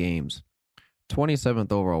 15 games,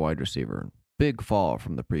 27th overall wide receiver. Big fall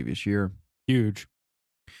from the previous year. Huge.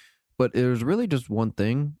 But it was really just one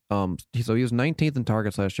thing. So he was 19th in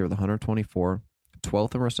targets last year with 124,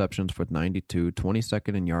 12th in receptions with 92,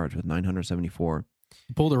 22nd in yards with 974.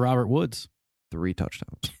 He pulled a Robert Woods. 3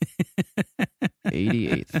 touchdowns.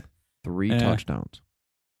 88th. 3 touchdowns.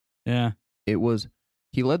 Yeah.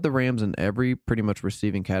 He led the Rams in every pretty much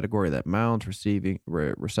receiving category that mounts, receiving,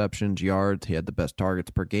 receptions, yards. He had the best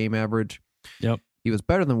targets per game average. Yep. He was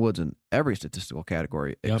better than Woods in every statistical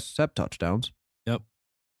category except touchdowns. Yep.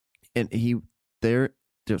 And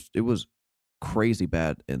it was crazy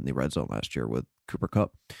bad in the red zone last year with Cooper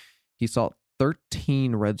Kupp. He saw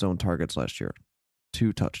 13 red zone targets last year,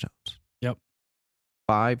 2 touchdowns. Yep.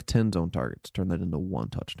 5 10 zone targets, turned that into 1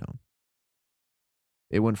 touchdown.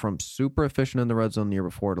 It went from super efficient in the red zone the year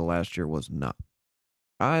before to last year was not.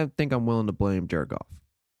 I think I'm willing to blame Jared Goff.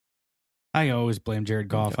 I always blame Jared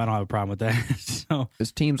Goff. Okay. I don't have a problem with that. So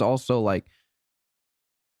his team's also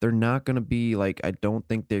they're not going to be I don't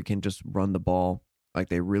think they can just run the ball like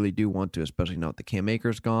they really do want to, especially now that the Cam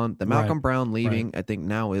Akers gone. The Malcolm Brown leaving, I think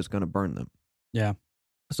now is going to burn them. Yeah.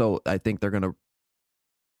 So I think they're going to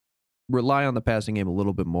rely on the passing game a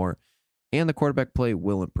little bit more, and the quarterback play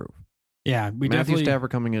will improve. Yeah, Matthew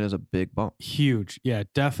Stafford coming in is a big bump. Huge. Yeah,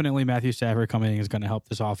 definitely Matthew Stafford coming in is going to help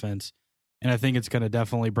this offense. And I think it's going to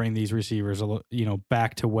definitely bring these receivers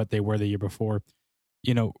back to what they were the year before.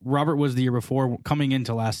 Robert was the year before coming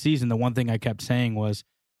into last season. The one thing I kept saying was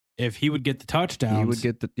if he would get the touchdowns, he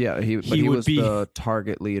would get he was the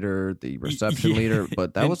target leader, the reception leader,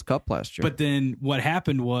 but that was Kupp last year. But then what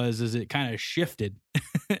happened was it kind of shifted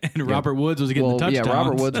and Robert Woods was getting the touchdowns. Yeah,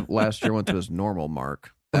 Robert Woods last year went to his normal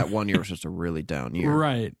mark. That one year was just a really down year.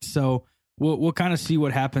 Right. So we'll kind of see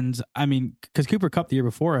what happens. I mean, because Cooper Kupp the year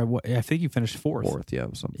before, I think he finished 4th. 4th, yeah.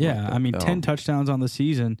 Something yeah, like that. I mean, 10 touchdowns on the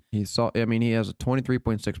season. He has a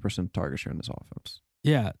 23.6% target share in this offense.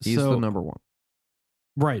 Yeah. He's the number 1.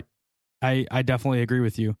 Right. I definitely agree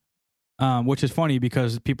with you, which is funny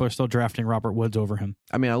because people are still drafting Robert Woods over him.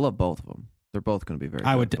 I mean, I love both of them. They're both going to be very good.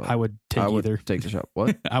 I would take either. Take the shot.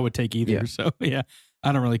 What? I would take either. Yeah. So, yeah,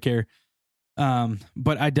 I don't really care.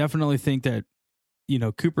 But I definitely think that,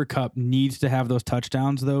 Cooper Kupp needs to have those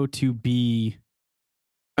touchdowns, though, to be,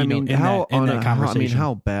 in that conversation.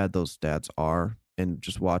 How bad those stats are and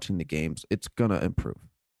just watching the games, it's going to improve.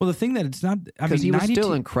 Well, the thing that it's not, because he was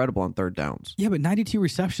still incredible on third downs. Yeah, but 92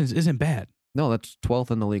 receptions isn't bad. No, that's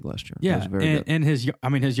 12th in the league last year. Yeah, that was very good.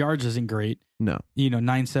 And his yards isn't great. No,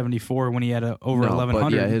 974 when he had over 1100.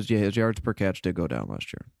 But yeah, his yards per catch did go down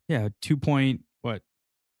last year. Yeah,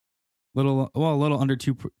 a little under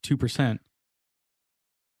 2%.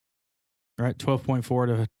 Right,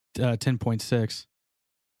 12.4 to 10.6.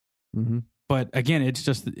 Mm-hmm. But again,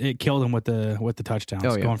 it killed him with the touchdowns,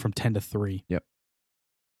 going from 10 to 3. Yep.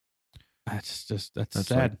 That's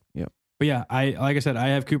sad. Like, yep. But yeah, like I said, I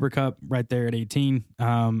have Cooper Kupp right there at 18.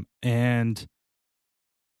 And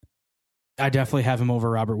I definitely have him over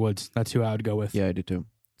Robert Woods. That's who I would go with. Yeah, I do too.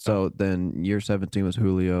 So then year 17 was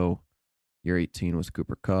Julio. Year 18 was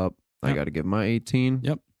Cooper Kupp. I got to give my 18.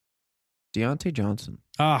 Yep. Deontay Johnson.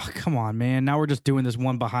 Oh, come on, man. Now we're just doing this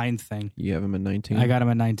one behind thing. You have him at 19? I got him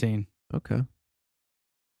at 19. Okay.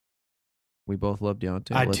 We both love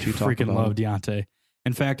Deontay. I do freaking love Deontay.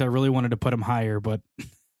 In fact, I really wanted to put him higher, but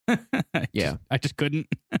I just couldn't.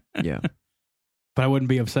 Yeah. But I wouldn't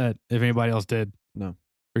be upset if anybody else did. No.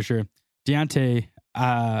 For sure. Deontay,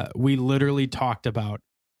 we literally talked about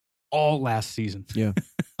all last season. Yeah.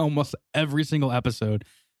 Almost every single episode,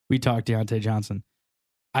 we talked Deontay Johnson.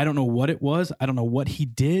 I don't know what it was. I don't know what he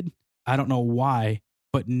did. I don't know why,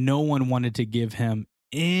 but no one wanted to give him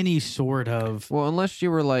any sort of... Well, unless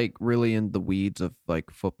you were like really in the weeds of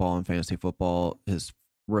like football and fantasy football, his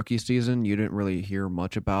rookie season, you didn't really hear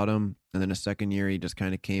much about him. And then his second year, he just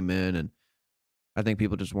kind of came in, and I think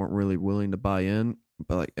people just weren't really willing to buy in.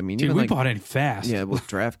 But like, I mean, dude, even we like, bought in fast. Yeah, with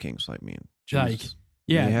DraftKings, like, man, like,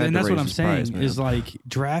 yeah, and that's what I'm saying is like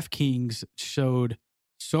DraftKings showed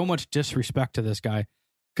so much disrespect to this guy.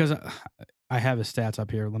 Because I have his stats up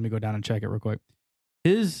here. Let me go down and check it real quick.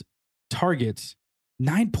 His targets,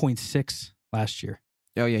 9.6 last year.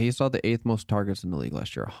 Oh, yeah. He saw the 8th most targets in the league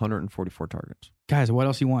last year, 144 targets. Guys, what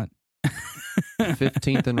else you want?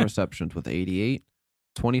 15th in receptions with 88,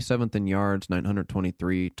 27th in yards,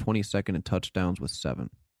 923, 22nd in touchdowns with 7.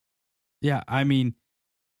 Yeah, I mean,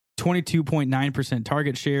 22.9%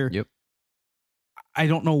 target share. Yep. I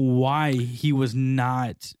don't know why he was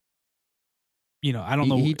not... I don't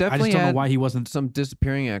know. He definitely I just don't had know why he wasn't some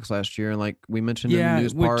disappearing acts last year, and like we mentioned in the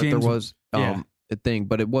news part, James, there was a thing,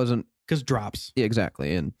 but it wasn't because drops. Yeah,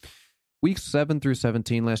 exactly. And weeks 7 through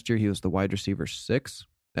 17 last year, he was the wide receiver 6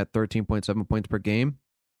 at 13.7 points per game.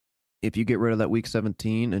 If you get rid of that week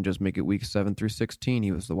 17 and just make it week 7 through 16,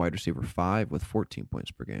 he was the wide receiver 5 with 14 points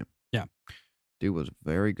per game. Yeah, dude was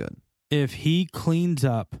very good. If he cleans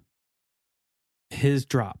up his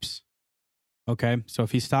drops. Okay, so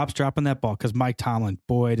if he stops dropping that ball, because Mike Tomlin,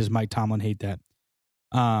 boy, does Mike Tomlin hate that.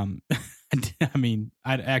 I mean,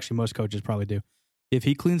 most coaches probably do. If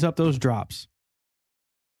he cleans up those drops,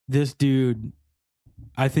 this dude,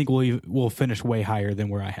 I think will finish way higher than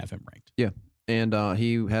where I have him ranked. Yeah, and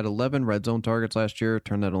he had 11 red zone targets last year,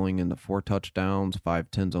 turned that only into 4 touchdowns,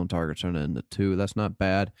 5 10 zone targets, turned it into 2. That's not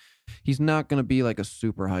bad. He's not going to be like a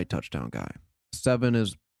super high touchdown guy. 7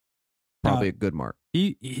 is probably a good mark.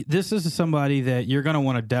 This is somebody that you're going to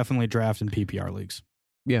want to definitely draft in PPR leagues.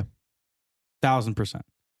 Yeah. 1,000%.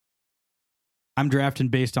 I'm drafting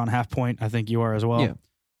based on half point. I think you are as well. Yeah.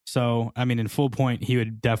 So, I mean, in full point, he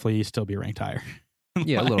would definitely still be ranked higher.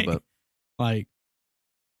 Yeah, a little bit. Like,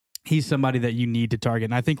 he's somebody that you need to target.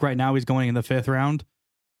 And I think right now he's going in the 5th round.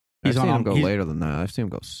 I've seen him go later than that. I've seen him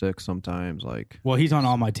go 6 sometimes. Well, he's on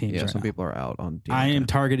all my teams. Yeah, right some now. people are out on teams. I am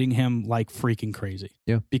targeting him like freaking crazy.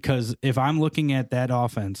 Yeah. Because if I'm looking at that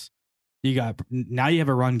offense, you have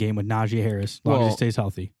a run game with Najee Harris. As long as he stays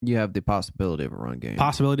healthy. You have the possibility of a run game.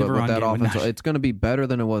 Possibility of a run game. Offense, it's going to be better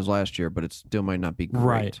than it was last year, but it still might not be great.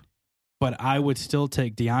 Right. But I would still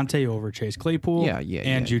take Deontay over Chase Claypool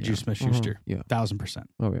and Juju Smith-Schuster. Yeah. 1,000%.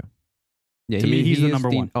 Oh, yeah. Yeah, to me, he's the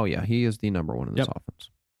number one. Oh, yeah. He is the number one in this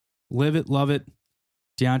offense. Live it, love it.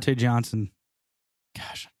 Deontay Johnson.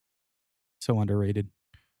 Gosh, so underrated.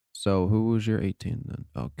 So who was your 18 then?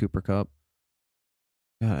 Oh, Cooper Kupp.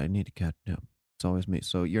 God, I need to catch up. It's always me.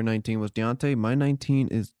 So your 19 was Deontay. My 19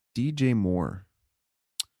 is DJ Moore.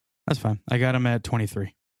 That's fine. I got him at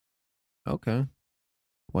 23. Okay.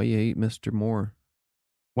 Why you hate Mr. Moore?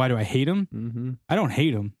 Why do I hate him? Mm-hmm. I don't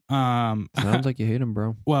hate him. Sounds like you hate him,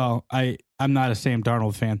 bro. Well, I'm not a Sam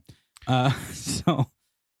Darnold fan.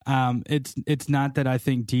 It's not that I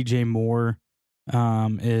think DJ Moore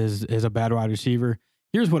is a bad wide receiver.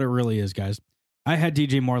 Here's what it really is, guys. I had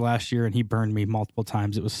DJ Moore last year and he burned me multiple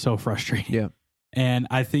times. It was so frustrating. Yeah. And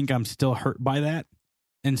I think I'm still hurt by that.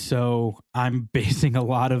 And so I'm basing a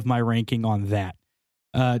lot of my ranking on that.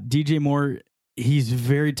 DJ Moore, he's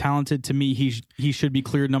very talented to me. He should be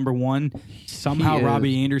cleared number 1. Somehow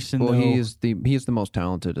Robbie Anderson, though, he is the most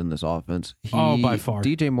talented in this offense. By far.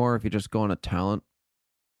 DJ Moore, if you just go on a talent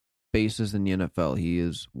basis in the NFL, he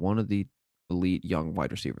is one of the elite young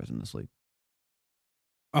wide receivers in this league.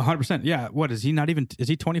 100%. Yeah. What is he? Not even? Is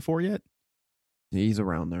he 24 yet? He's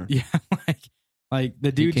around there. Yeah. Like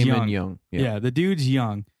the dude's he came young. In young. Yeah. The dude's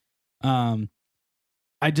young. I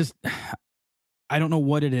don't know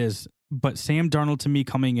what it is, But Sam Darnold, to me,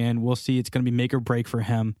 coming in, we'll see. It's going to be make or break for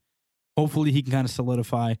him. Hopefully, he can kind of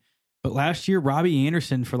solidify. But last year, Robbie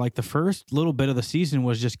Anderson, for like the first little bit of the season,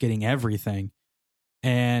 was just getting everything.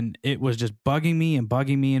 And it was just bugging me and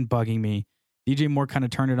bugging me and bugging me. DJ Moore kind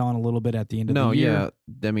of turned it on a little bit at the end of the year. No,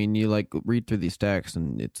 yeah. I mean, you like read through these stacks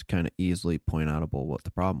and it's kind of easily point outable what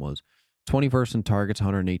the problem was. 21st in targets,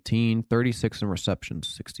 118. 36 in receptions,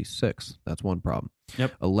 66. That's one problem.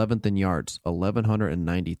 Yep. 11th in yards,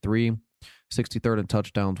 1,193. 63rd in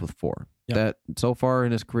touchdowns with 4. Yep. That so far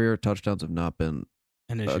in his career, touchdowns have not been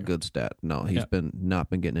An a issue. good stat. No, he's not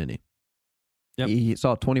been getting any. Yep. He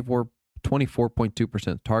saw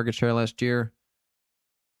 24.2% target share last year,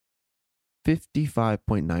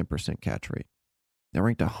 55.9% catch rate. That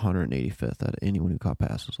ranked 185th out of anyone who caught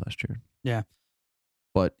passes last year. Yeah.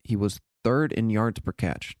 But he was 3rd in yards per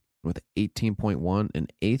catch with 18.1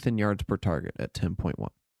 and 8th in yards per target at 10.1.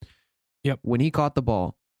 Yep. When he caught the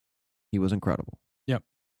ball, he was incredible. Yep.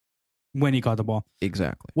 When he caught the ball.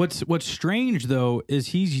 Exactly. What's strange, though, is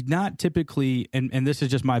he's not typically, and this is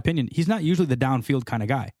just my opinion, he's not usually the downfield kind of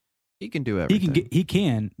guy. He can do everything. He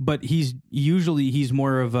can, but he's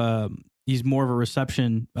more of a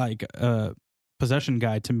reception, like possession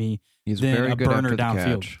guy to me. He's than very a good burner after the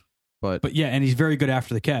downfield. catch. But yeah, and he's very good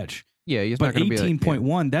after the catch. yeah, he's But not going to be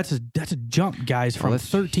 18.1, that's a jump, guys, from that's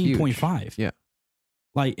 13.5. Yeah.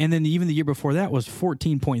 Like, and then even the year before that was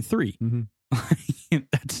 14.3. Mm-hmm.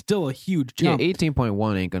 That's still a huge Yeah, jump.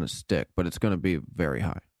 18.1 ain't going to stick, but it's going to be very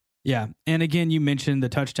high. Yeah. And again, you mentioned the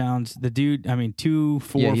touchdowns. The dude, 2,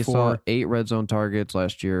 4, Yeah, he 4. saw 8 red zone targets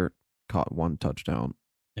last year, caught 1 touchdown.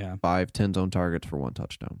 Yeah. 5 10 zone targets for 1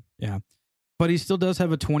 touchdown. Yeah. But he still does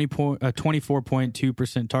have a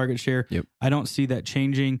 24.2% target share. Yep. I don't see that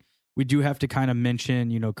changing. We do have to kind of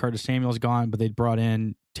mention, Curtis Samuel's gone, but they brought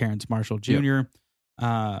in Terrence Marshall Jr.,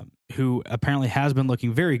 who apparently has been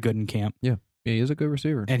looking very good in camp. Yeah, he is a good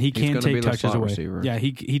receiver. And he He's can gonna take be the touches slot away. receiver. Yeah,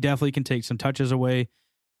 he definitely can take some touches away.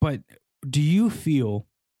 But do you feel,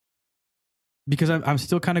 because I'm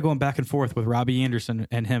still kind of going back and forth with Robbie Anderson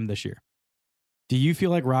and him this year, do you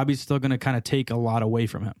feel like Robbie's still going to kind of take a lot away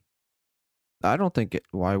from him? I don't think it.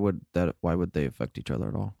 Why would they affect each other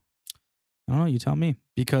at all? I don't know. You tell me.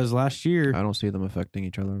 Because last year, I don't see them affecting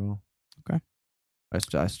each other at all. Okay.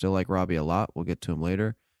 I still like Robbie a lot. We'll get to him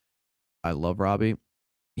later. I love Robbie.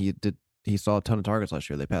 He saw a ton of targets last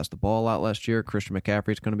year. They passed the ball a lot last year. Christian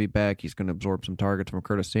McCaffrey's going to be back. He's going to absorb some targets from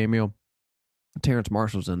Curtis Samuel. Terrence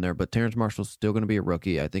Marshall's in there, but Terrence Marshall's still going to be a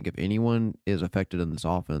rookie. I think if anyone is affected in this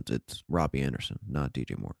offense, it's Robbie Anderson, not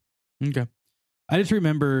DJ Moore. okay. I just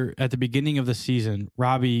remember at the beginning of the season,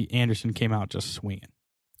 Robbie Anderson came out just swinging.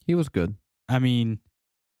 He was good. I mean,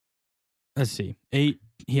 let's see. He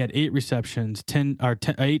had 8 receptions,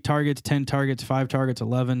 8 targets, 10 targets, 5 targets,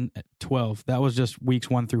 11, 12. That was just weeks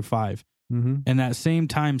 1 through 5. Mm-hmm. In that same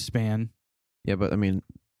time span. Yeah, but I mean,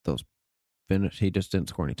 those finish. He just didn't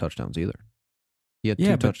score any touchdowns either. He had 2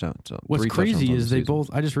 but touchdowns. So what's 3 touchdowns crazy on is the they season. both,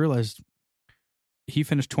 I just realized he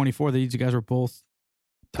finished 24. These guys were both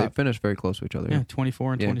They top. finished very close to each other. Yeah,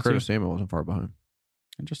 24 and yeah, 22. Curtis Samuel wasn't far behind.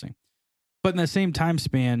 Interesting. But in that same time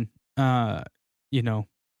span, 4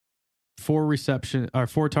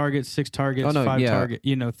 targets, 6 targets, 5 targets,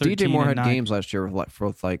 13 DJ Moore had and 9. games last year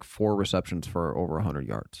with like 4 receptions for over 100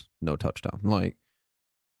 yards, no touchdown. Like,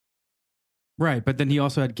 Right, but then he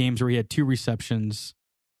also had games where he had 2 receptions.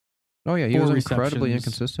 oh yeah, he 4 was incredibly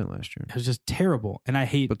receptions. inconsistent last year. It was just terrible. And I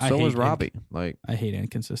hate But I so hate was Robbie. Like, I hate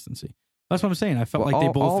inconsistency. That's what I'm saying. I felt well, like they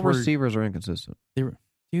both all were receivers are inconsistent.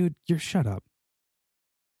 dude, you're shut up.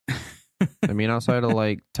 I mean, outside of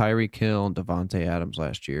like Tyreek Hill and Devontae Adams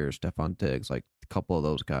last year, Stephon Diggs, like a couple of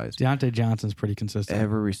those guys. Deontay Johnson's pretty consistent.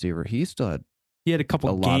 Every receiver, he still had. He had a couple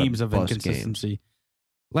a lot of games of bust inconsistency.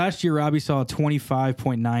 Last year, Robbie saw a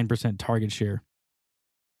 25.9% target share.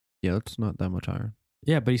 Yeah, that's not that much higher.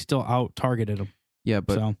 Yeah, but he still out targeted him. Yeah,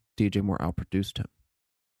 but So DJ Moore outproduced him.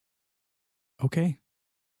 okay,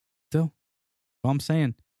 still, all I'm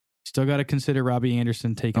saying, still got to consider Robbie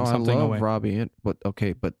Anderson taking something I love away. Robbie, but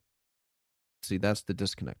see, that's the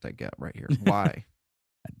disconnect I get right here. Why?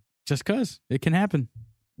 Just because it can happen.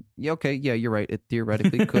 Yeah, okay, yeah, you're right. It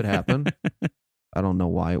theoretically could happen. I don't know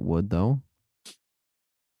why it would though.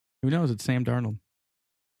 Who knows? It's Sam Darnold.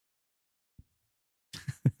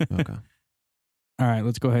 Okay, All right,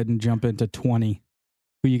 let's go ahead and jump into 20.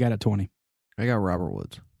 Who you got at 20? I got Robert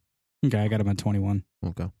Woods. Okay, I got him at 21.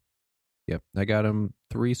 Okay, yep, I got him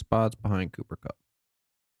 3 spots behind Cooper Kupp.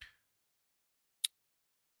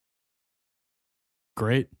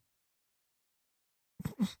 Great.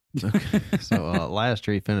 Okay. So last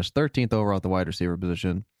year he finished 13th overall at the wide receiver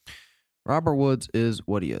position. Robert Woods is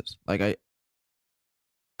what he is. Like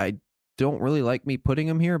don't really like me putting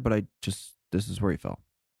him here, but this is where he fell.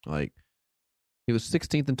 Like, he was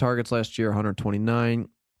 16th in targets last year, 129,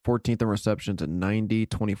 14th in receptions at 90,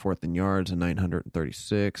 24th in yards at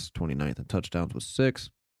 936, 29th in touchdowns with 6.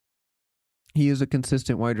 He is a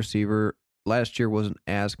consistent wide receiver. Last year wasn't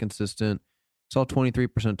as consistent. Saw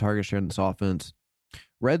 23% target share in this offense.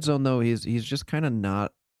 Red zone, though, he's just kind of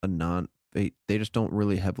not a they just don't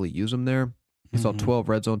really heavily use him there. He saw 12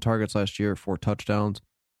 red zone targets last year, 4 touchdowns.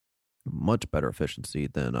 Much better efficiency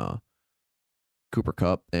than Cooper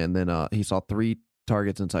Kupp. And then he saw 3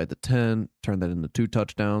 targets inside the 10, turned that into 2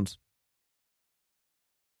 touchdowns.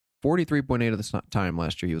 43.8 of the time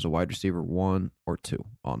last year, he was a wide receiver 1 or 2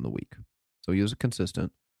 on the week. So he was a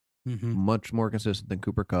consistent, much more consistent than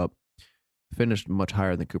Cooper Kupp. Finished much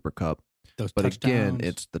higher than Cooper Kupp. But again,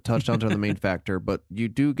 it's the touchdowns are the main factor. But you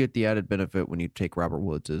do get the added benefit when you take Robert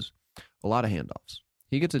Woods is a lot of handoffs.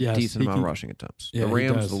 He gets a decent amount of rushing attempts. Yeah, the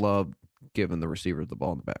Rams love giving the receivers the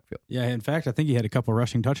ball in the backfield. Yeah, in fact, I think he had a couple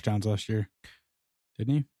rushing touchdowns last year.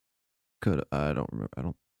 Didn't he? I don't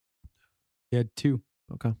remember. He had 2.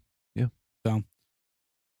 Okay. Yeah. So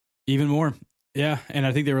even more. Yeah, and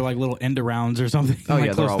I think they were like little end arounds or something. Oh, like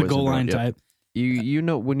yeah, close they're to the goal line yep. type. You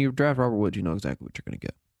know, when you draft Robert Woods, you know exactly what you're going to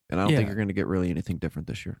get. And I don't think you're going to get really anything different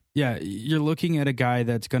this year. Yeah, you're looking at a guy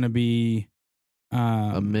that's going to be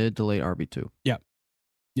a mid to late RB2. Yeah.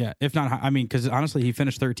 Yeah, if not, I mean, because honestly, he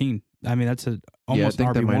finished 13. I mean, that's almost I think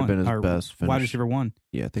RB1. that might have been his best finish. Wide receiver 1.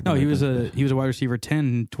 Yeah, I think. No, he was a wide receiver 10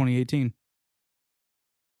 in 2018.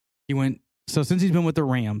 He went, so since he's been with the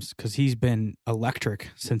Rams, because he's been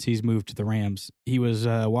electric since he's moved to the Rams, he was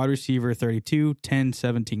wide receiver 32, 10,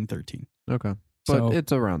 17, 13. Okay. But So,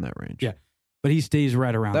 it's around that range. Yeah. But he stays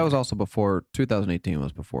right around That was there. also before 2018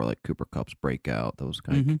 was before like Cooper Kupp's breakout. Those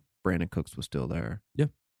kind of Brandon Cooks was still there.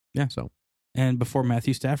 Yeah. So And before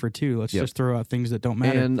Matthew Stafford, too. Let's Yep. just throw out things that don't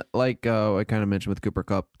matter. and like I kind of mentioned with Cooper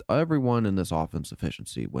Kupp, everyone in this offense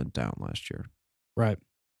efficiency went down last year. Right.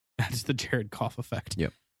 That's the Jared Goff effect.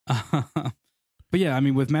 Yep. But yeah, I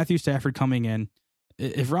mean, with Matthew Stafford coming in,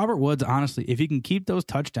 if Robert Woods, honestly, if he can keep those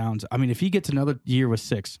touchdowns, I mean, if he gets another year with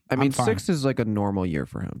 6, I mean, I'm fine. 6 is like a normal year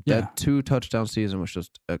for him. Yeah. That 2 touchdown season was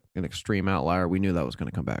just an extreme outlier. We knew that was going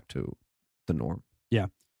to come back to the norm.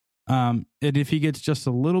 And if he gets just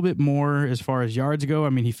a little bit more as far as yards go, I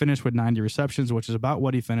mean, he finished with 90 receptions, which is about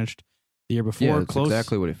what he finished the year before. Yeah, that's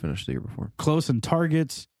exactly what he finished the year before. Close in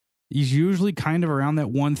targets. He's usually kind of around that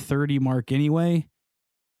 130 mark anyway.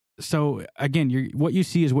 So again, what you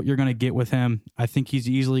see is what you're going to get with him. I think he's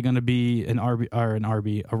easily going to be a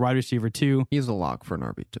wide receiver 2. He's a lock for an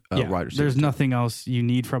RB2, wide receiver. There's nothing else you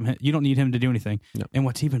need from him. You don't need him to do anything. No. And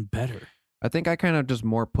what's even better, I think I kind of just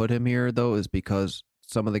more put him here though is because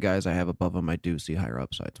some of the guys I have above him I do see higher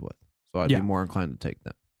upsides with, so I'd be more inclined to take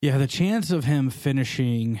them. Yeah, the chance of him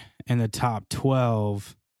finishing in the top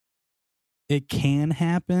 12, it can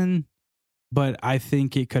happen, but I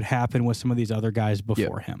think it could happen with some of these other guys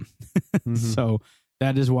before him. So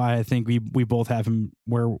that is why I think we both have him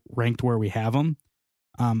ranked where we have him.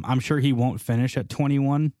 I'm sure he won't finish at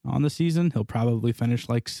 21 on the season. He'll probably finish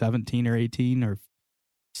like 17 or 18 or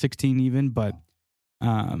 16 even, but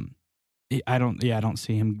I don't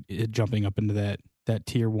see him jumping up into that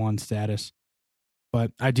tier 1 status.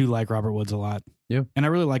 But I do like Robert Woods a lot. Yeah. And I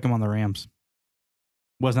really like him on the Rams.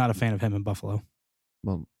 Was not a fan of him in Buffalo.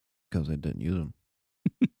 Well, because they didn't use him.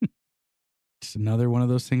 Just another one of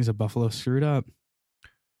those things that Buffalo screwed up.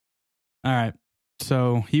 All right.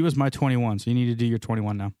 So he was my 21. So you need to do your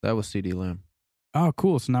 21 now. That was CeeDee Lamb. Oh,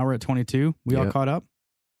 cool. So now we're at 22. We all caught up?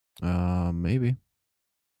 Maybe.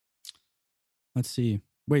 Let's see.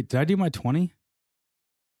 Wait, did I do my 20?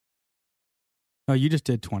 Oh, you just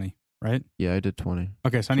did 20, right? Yeah, I did 20.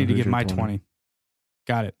 Okay, so I need to who's get your my 20? 20.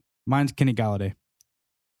 Got it. Mine's Kenny Galladay.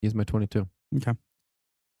 He's my 22. Okay.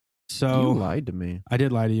 So You lied to me. I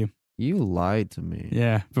did lie to you. You lied to me.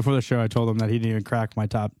 Yeah. Before the show, I told him that he didn't even crack my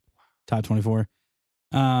top 24.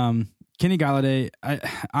 Kenny Galladay,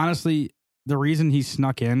 honestly, the reason he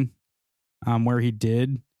snuck in where he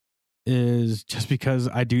did is just because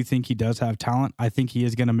I do think he does have talent. I think he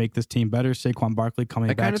is going to make this team better. Saquon Barkley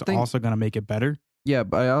coming back is also going to make it better. Yeah,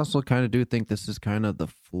 but I also kind of do think this is kind of the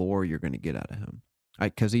floor you're going to get out of him.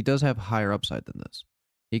 Because he does have higher upside than this.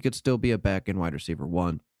 He could still be a back-end wide receiver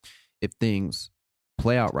 1 if things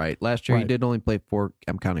play out right. Last year, he did only play 4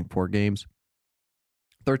 games.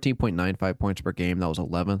 13.95 points per game. That was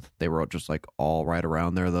 11th. They were just like all right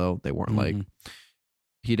around there, though. They weren't like,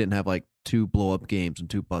 he didn't have like 2 blow-up games and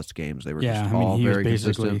 2 bust games. They were just all very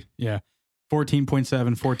consistent. Yeah.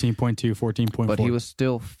 14.7, 14.2, 14.4. But he was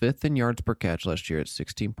still 5th in yards per catch last year at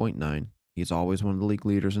 16.9. He's always one of the league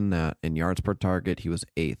leaders in that. In yards per target, he was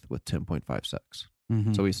 8th with 10.56.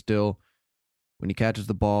 Mhm. So he's still, when he catches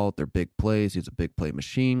the ball, they're big plays. He's a big play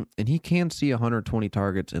machine. And he can see 120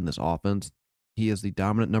 targets in this offense. He is the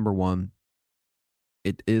dominant number one.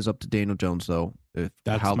 It is up to Daniel Jones, though, That's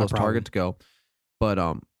how my those problem. targets go.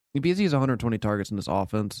 But because he has 120 targets in this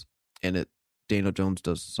offense, and Daniel Jones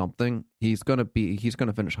does something, he's gonna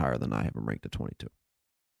finish higher than I have him ranked at 22.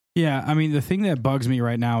 Yeah, I mean, the thing that bugs me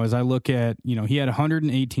right now is I look at, he had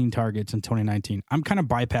 118 targets in 2019. I'm kind of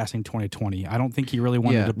bypassing 2020. I don't think he really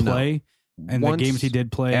wanted to play. And the games he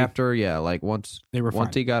did play after, once they were fine.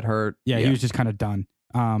 Once he got hurt, he was just kind of done.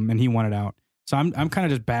 And he wanted out. So I'm kind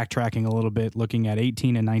of just backtracking a little bit, looking at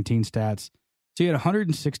 18 and 19 stats. So he had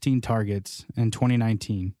 116 targets in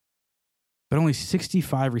 2019, but only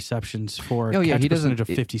 65 receptions for a catch percentage of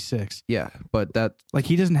 56. Yeah, but that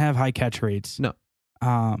he doesn't have high catch rates. No.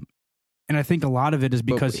 And I think a lot of it is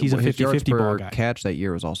because he's a 50-50 ball guy. Catch that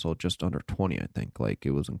year was also just under 20, I think.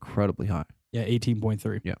 It was incredibly high. Yeah,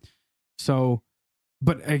 18.3. Yeah. So,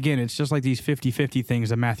 but again, it's just like these 50-50 things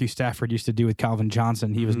that Matthew Stafford used to do with Calvin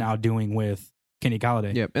Johnson. He was now doing with Kenny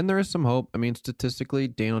Golladay. Yeah, and there is some hope. I mean, statistically,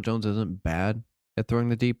 Daniel Jones isn't bad at throwing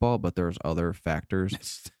the deep ball, but there's other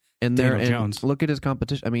factors. And Jones. Look at his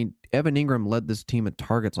competition. I mean, Evan Ingram led this team in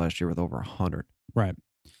targets last year with over 100. Right.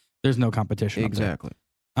 There's no competition. Exactly.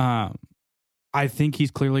 I think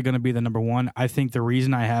he's clearly going to be the number one. I think the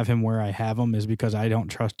reason I have him where I have him is because I don't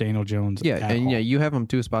trust Daniel Jones. You have him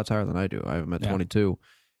 2 spots higher than I do. I have him at 22.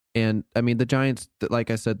 And I mean, the Giants,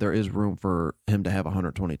 like I said, there is room for him to have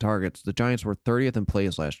 120 targets. The Giants were 30th in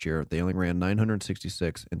plays last year. They only ran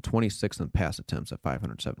 966 and 26th in pass attempts at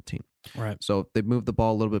 517. Right. So if they move the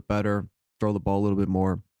ball a little bit better, throw the ball a little bit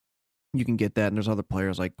more, you can get that. And there's other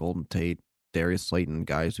players like Golden Tate, Darius Slayton,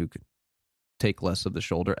 guys who could take less of the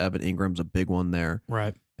shoulder. Evan Ingram's a big one there.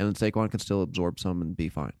 Right. And then Saquon can still absorb some and be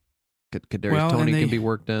fine. Kadarius Toney can be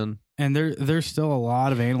worked in. And there's still a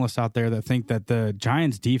lot of analysts out there that think that the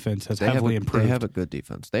Giants' defense has heavily improved. They have a good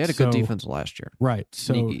defense. They had a good defense last year. Right.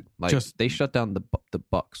 So they shut down the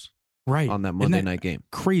Bucks. Right. On that Monday night game.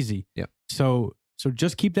 Crazy. Yeah. So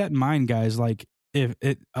just keep that in mind, guys. If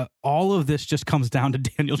it all of this just comes down to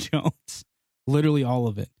Daniel Jones, literally all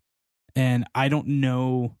of it. And I don't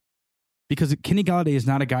know, because Kenny Golladay is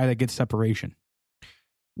not a guy that gets separation.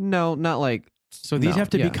 No, not like. So these have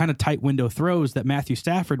to be kind of tight window throws that Matthew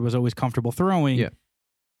Stafford was always comfortable throwing. Yeah.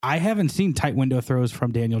 I haven't seen tight window throws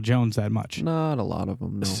from Daniel Jones that much. Not a lot of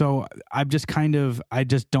them, no. So I'm just I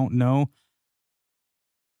just don't know.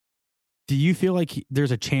 Do you feel like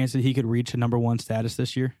there's a chance that he could reach a number one status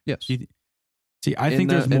this year? Yes. See, I think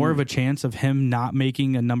there's more of a chance of him not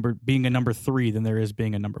being a number 3 than there is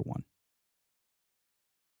being a number 1.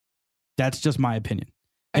 That's just my opinion.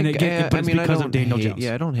 And again, it's because of Daniel Jones.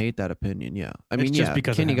 Yeah, I don't hate that opinion. Yeah, I mean, just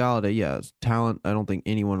because Kenny Golladay, his talent. I don't think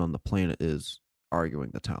anyone on the planet is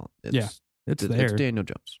arguing the talent. It's there. It's Daniel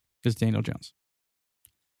Jones. It's Daniel Jones.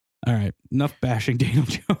 All right, enough bashing Daniel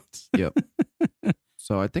Jones. Yep.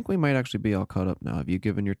 So I think we might actually be all caught up now. Have you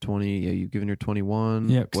given your 20? Yeah, you've given your 21.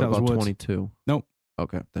 Yeah. What about 22? Nope.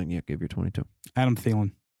 Okay, then give your 22. Adam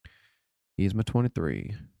Thielen. He's my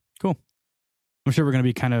 23. Cool. I'm sure we're going to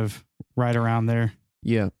be kind of right around there.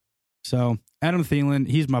 Yeah. So Adam Thielen,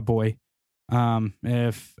 he's my boy.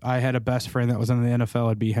 If I had a best friend that was in the NFL,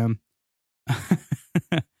 it'd be him.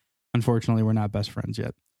 Unfortunately, we're not best friends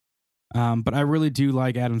yet. But I really do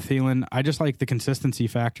like Adam Thielen. I just like the consistency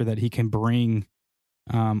factor that he can bring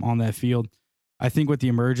on that field. I think with the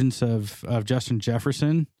emergence of Justin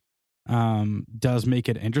Jefferson does make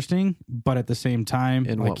it interesting, but at the same time,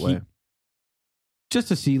 in what way? Just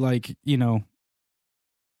to see,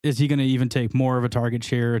 is he going to even take more of a target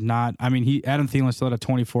share? Not. I mean, Adam Thielen still at a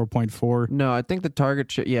 24.4. No, I think the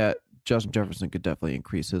target share. Yeah, Justin Jefferson could definitely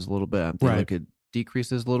increase his a little bit. Thielen could decrease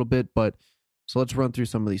his a little bit. But so let's run through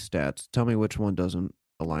some of these stats. Tell me which one doesn't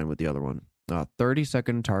align with the other one.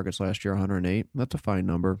 32nd targets last year, 108. That's a fine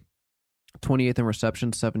number. 28th in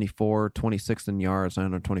receptions, 74. 26th in yards,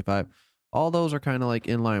 925. All those are kind of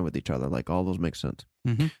in line with each other. All those make sense.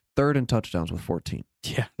 Mm-hmm. 3rd in touchdowns with 14.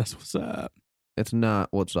 Yeah, that's what's up. It's not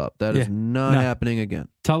what's up. That is not happening again.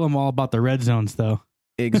 Tell them all about the red zones, though.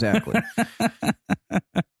 Exactly.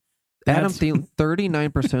 Adam Thielen,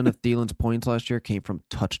 39% of Thielen's points last year came from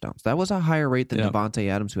touchdowns. That was a higher rate than Devontae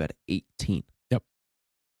Adams, who had 18. Yep.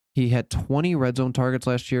 He had 20 red zone targets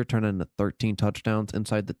last year, turned into 13 touchdowns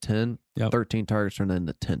inside the 10. Yep. 13 targets turned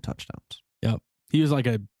into 10 touchdowns. Yep. He was like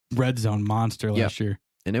a red zone monster last year.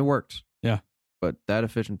 And it worked. Yeah. But that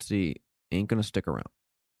efficiency ain't going to stick around.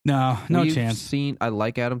 No chance. I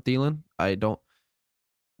like Adam Thielen. I don't.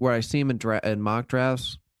 Where I see him in mock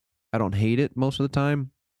drafts, I don't hate it most of the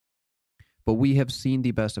time, but we have seen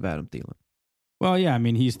the best of Adam Thielen. Well, yeah, I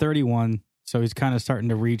mean, he's 31, so he's kind of starting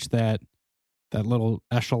to reach that little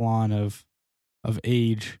echelon of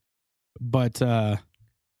age, but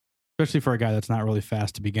especially for a guy that's not really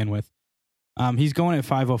fast to begin with. He's going at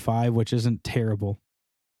 5.05, which isn't terrible.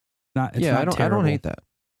 I don't hate that.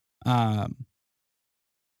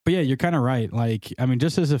 But yeah, you're kind of right. Like, I mean,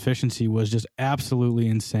 just his efficiency was just absolutely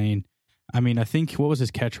insane. I mean, I think, what was his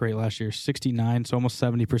catch rate last year? 69, so almost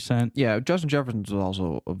 70%. Yeah, Justin Jefferson's was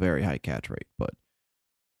also a very high catch rate, but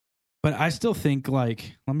I still think,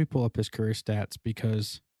 like, let me pull up his career stats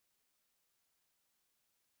because,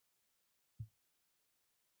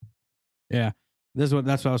 yeah, that's what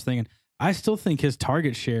I was thinking. I still think his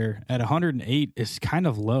target share at 108 is kind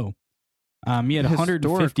of low. He had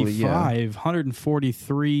 155,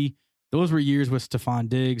 143. Those were years with Stephon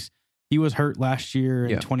Diggs. He was hurt last year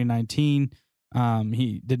in 2019.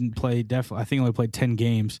 He didn't play, I think he only played 10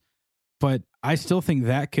 games. But I still think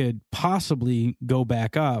that could possibly go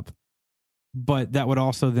back up. But that would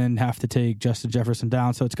also then have to take Justin Jefferson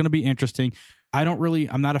down. So it's going to be interesting.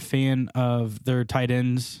 I'm not a fan of their tight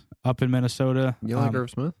ends up in Minnesota. You like Irv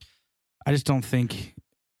Smith? I just don't think.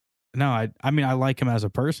 No, I mean, I like him as a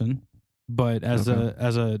person, but as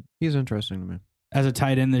a he's interesting to me. As a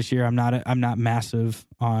tight end this year, I'm not massive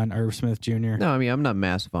on Irv Smith Jr. No, I mean, I'm not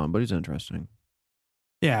massive on, but he's interesting.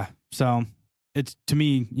 Yeah, so it's, to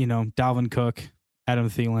me, Dalvin Cook, Adam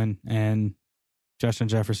Thielen, and Justin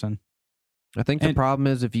Jefferson. I think the problem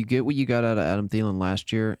is if you get what you got out of Adam Thielen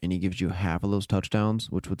last year and he gives you half of those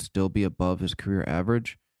touchdowns, which would still be above his career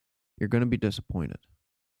average, you're going to be disappointed.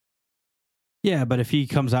 Yeah, but if he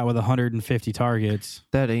comes out with 150 targets...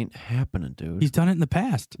 That ain't happening, dude. He's done it in the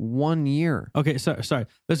past. 1 year. Okay, sorry.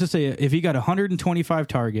 Let's just say if he got 125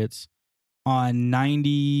 targets on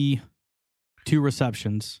 92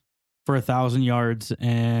 receptions for 1,000 yards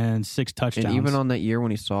and 6 touchdowns... And even on that year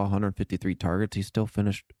when he saw 153 targets, he still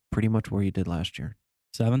finished pretty much where he did last year.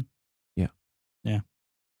 7? Yeah. Yeah.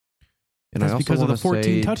 And that's I also because of the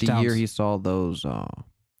 14 touchdowns. The year he saw those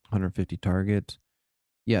 150 targets...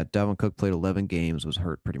 Yeah, Dalvin Cook played 11 games, was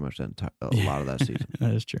hurt pretty much a lot of that season.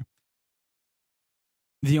 That is true.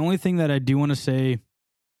 The only thing that I do want to say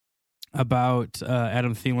about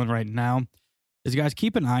Adam Thielen right now is, guys,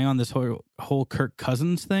 keep an eye on this whole Kirk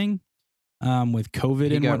Cousins thing with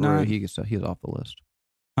COVID and whatnot. He's off the list.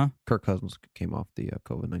 Huh? Kirk Cousins came off the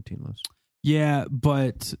COVID-19 list. Yeah,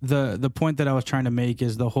 but the point that I was trying to make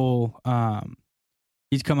is the whole...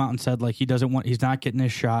 he's come out and said, like, he's not getting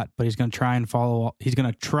his shot, but he's going to try and follow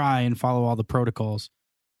all the protocols.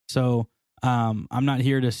 So I'm not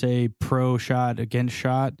here to say pro shot against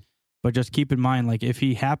shot, but just keep in mind, like, if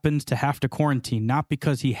he happens to have to quarantine, not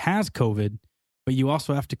because he has COVID, but you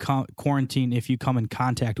also have to quarantine if you come in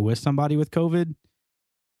contact with somebody with COVID,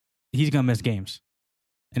 he's going to miss games.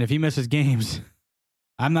 And if he misses games,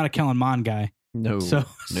 I'm not a Kellen Mond guy. No.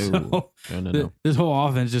 This whole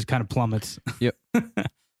offense just kind of plummets. Yep. So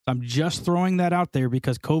I'm just throwing that out there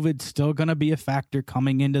because COVID's still going to be a factor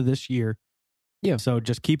coming into this year. Yeah. So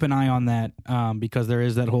just keep an eye on that because there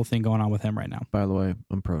is that whole thing going on with him right now. By the way,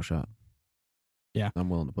 I'm pro shot. Yeah. I'm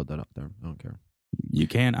willing to put that up there. I don't care. You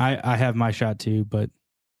can. I have my shot too, but,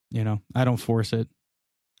 I don't force it.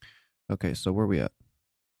 Okay, so where are we at?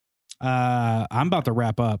 I'm about to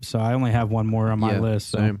wrap up, so I only have one more on my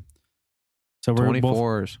list. Same. So we're 24s.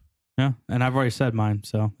 both, yeah, and I've already said mine,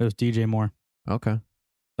 so it was DJ Moore. Okay.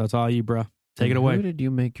 That's all you, bro. Take it away. Who did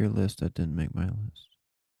you make your list that didn't make my list?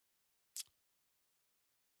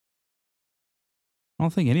 I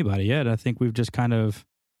don't think anybody yet. I think we've just kind of...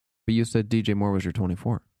 But you said DJ Moore was your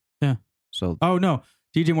 24. Yeah. So. Oh, no.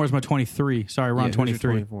 DJ Moore's my 23. Sorry, we're on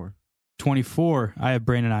 23. 24. 24, I have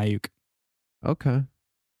Brandon Ayuk. Okay.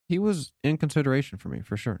 He was in consideration for me,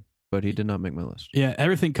 for sure. But he did not make my list. Yeah,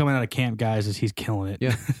 everything coming out of camp, guys, is he's killing it.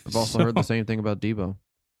 Yeah, I've also heard the same thing about Debo.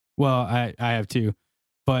 Well, I have too.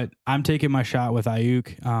 But I'm taking my shot with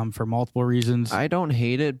Ayuk for multiple reasons. I don't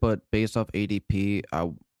hate it, but based off ADP,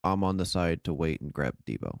 I'm on the side to wait and grab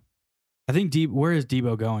Debo. I think where is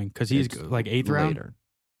Debo going? Because he's like 8th round? Later.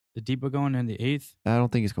 Is Debo going in the 8th? I don't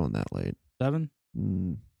think he's going that late. 7?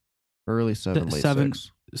 Early 7, late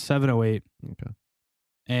 6. 7:08. Okay.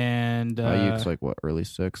 And Ayuk's like what, early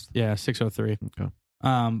 6th? Yeah, 6:03. Okay.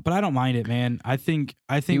 But I don't mind it, man. I think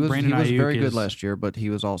Brandon Ayuk was very good last year, but he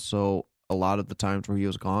was also a lot of the times where he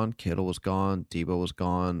was gone, Kittle was gone, Debo was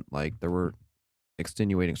gone. Like there were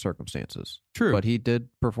extenuating circumstances. True. But he did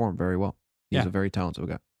perform very well. He's a very talented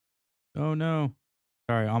guy. Oh no.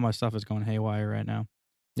 Sorry, all my stuff is going haywire right now.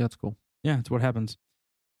 Yeah, that's cool. Yeah, it's what happens.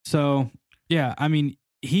 So, yeah, I mean,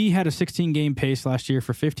 he had a 16-game pace last year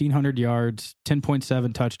for 1,500 yards,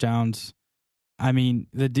 10.7 touchdowns. I mean,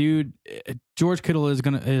 the dude, George Kittle is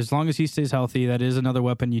going to, as long as he stays healthy, that is another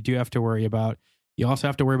weapon you do have to worry about. You also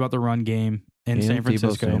have to worry about the run game in San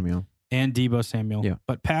Francisco. Deebo Samuel. And Deebo Samuel. Yeah.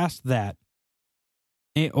 But past that,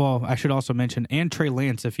 well, I should also mention, and Trey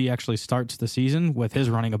Lance, if he actually starts the season with his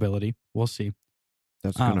running ability. We'll see.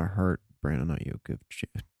 That's going to hurt Brandon Ayuk if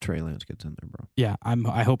Trey Lance gets in there, bro. Yeah,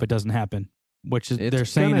 I hope it doesn't happen, which is they're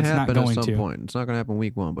It's saying gonna it's not happen going at some to. point. It's not going to happen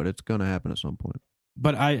week 1, but it's going to happen at some point.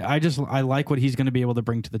 But I like what he's going to be able to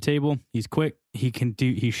bring to the table. He's quick.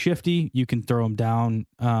 He's shifty. You can throw him down,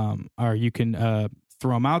 or you can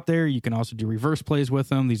throw him out there. You can also do reverse plays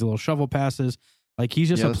with him. These little shovel passes. Like he's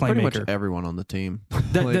just a that's playmaker. Pretty much everyone on the team.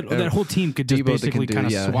 That whole team could just Deebo basically kind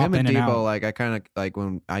of swap him in and and Deebo, out. like I kind of like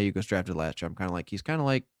when Ayuk was drafted last year. I'm kind of like he's kind of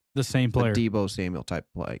like The same the player. Deebo Samuel type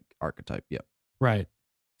like archetype. Yep. Right.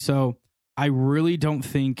 So I really don't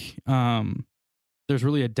think there's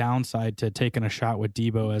really a downside to taking a shot with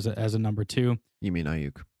Deebo as a number 2. You mean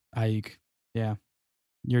Ayuk? Ayuk, yeah.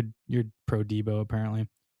 You're pro Deebo apparently.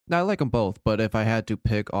 No, I like them both, but if I had to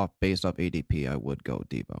pick off based off ADP, I would go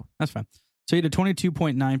Deebo. That's fine. So he had a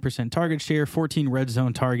 22.9% target share, 14 red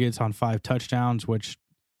zone targets on 5 touchdowns, which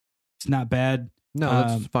it's not bad. No,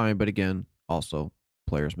 that's fine. But again, also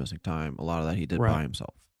players missing time. A lot of that he did by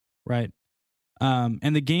himself. Right.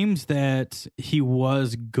 And the games that he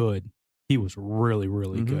was good, he was really,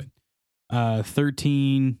 really good.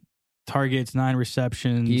 13 targets, 9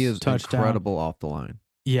 receptions. He is touchdown. incredible off the line.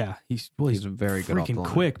 Yeah, he's very good off the freaking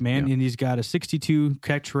line. quick, man. Yeah. And he's got a 62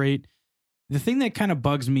 catch rate. The thing that kind of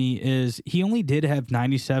bugs me is he only did have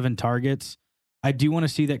 97 targets. I do want to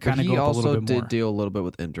see that kind of go up a little bit more. He also did deal a little bit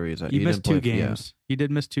with injuries. He missed 2 games. He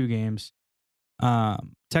did miss 2 games.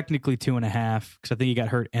 Technically 2.5 because I think he got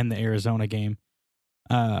hurt in the Arizona game.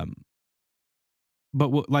 But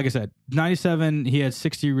like I said, 97. He had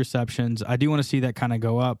 60 receptions. I do want to see that kind of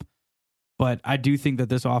go up. But I do think that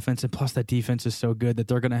this offense and plus that defense is so good that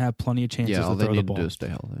they're going to have plenty of chances to all they throw the need ball. to do is stay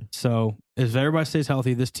healthy. So if everybody stays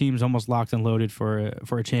healthy, this team's almost locked and loaded for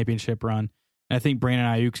a championship run. And I think Brandon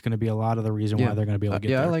Ayuk's going to be a lot of the reason why they're going to be able to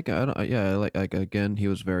get there. I like again, he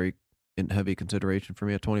was very in heavy consideration for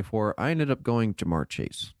me at 24. I ended up going Jamar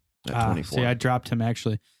Chase at 24. See, I dropped him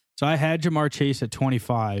actually. So I had Jamar Chase at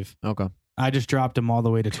 25. Okay. I just dropped him all the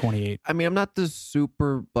way to 28. I mean, I'm not this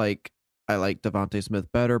super I like Devontae Smith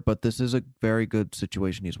better, but this is a very good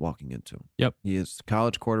situation he's walking into. Yep. He is a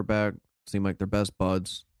college quarterback. Seem like they're best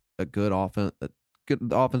buds. A good offense.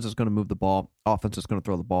 The offense is going to move the ball. Offense is going to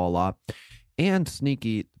throw the ball a lot. And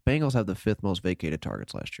sneaky, the Bengals have the 5th most vacated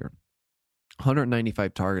targets last year.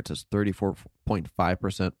 195 targets is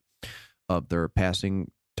 34.5% of their passing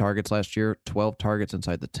targets last year. 12 targets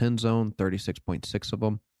inside the 10 zone, 36.6 of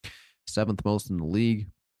them. 7th most in the league.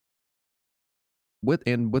 With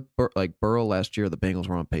Burrow last year, the Bengals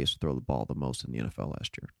were on pace to throw the ball the most in the NFL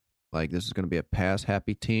last year. Like, this is going to be a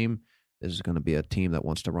pass-happy team. This is going to be a team that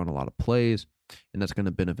wants to run a lot of plays, and that's going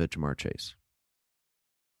to benefit Jamar Chase.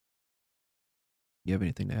 You have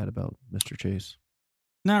anything to add about Mr. Chase?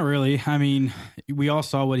 Not really. I mean, we all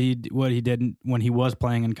saw what he did when he was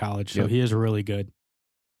playing in college, so he is really good.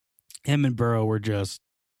 Him and Burrow were just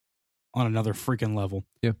on another freaking level.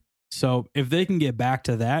 Yeah. So if they can get back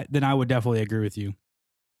to that, then I would definitely agree with you.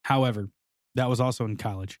 However, that was also in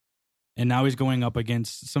college. And now he's going up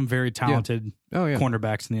against some very talented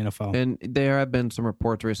cornerbacks in the NFL. And there have been some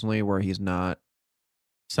reports recently where he's not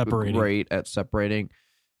great at separating,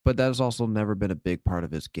 but that has also never been a big part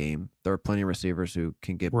of his game. There are plenty of receivers who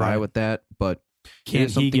can get by with that, but Can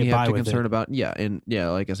it's something he get you have by to with concern it? about. Yeah, and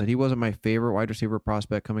like I said, he wasn't my favorite wide receiver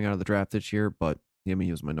prospect coming out of the draft this year, but he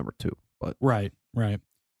was my number 2. But Right.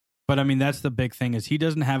 But I mean, that's the big thing is he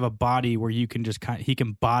doesn't have a body where you can just he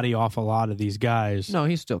can body off a lot of these guys. No,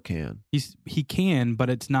 he still can. He can, but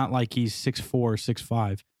it's not like he's 6'4",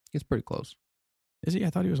 6'5". He's pretty close. Is he? I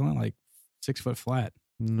thought he was only like 6 foot flat.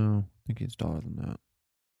 No, I think he's taller than that.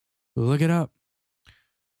 Look it up.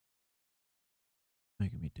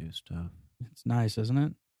 Making me do stuff. It's nice, isn't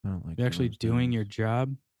it? I don't like You're actually those doing things. your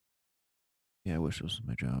job. Yeah, I wish this was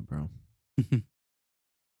my job, bro.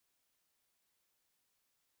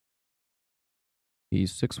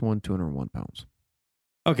 He's 6'1", 201 pounds.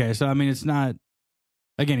 Okay, so I mean, it's not.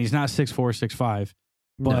 Again, he's not 6'4", 6'5",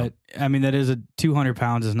 but I mean that is 200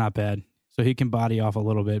 pounds is not bad. So he can body off a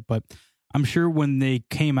little bit, but I'm sure when they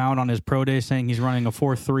came out on his pro day saying he's running a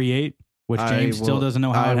 4.38, which James still doesn't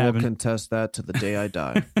know how it happened. I will contest that to the day I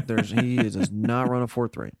die. He does not run a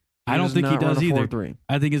 4.3. I don't think he does either. 4.3.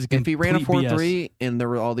 I think it's if he ran a complete 4.3 and there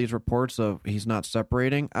were all these reports of he's not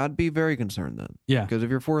separating, I'd be very concerned then. Yeah. Because if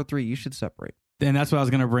you're 4.3, you should separate. And that's what I was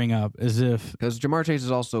going to bring up, is if Because Jamar Chase is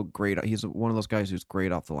also great. He's one of those guys who's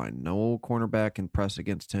great off the line. No cornerback can press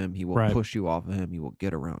against him. He will Right. push you off of him. He will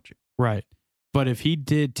get around you. right. But if he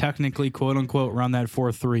did technically, quote unquote, run that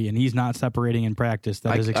 4.3 and he's not separating in practice,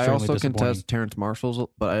 that is I extremely also disappointing. contest Terrence Marshall's,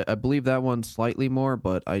 but I believe that one slightly more,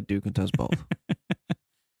 but I do contest both.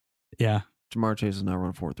 Yeah. Jamar Chase is now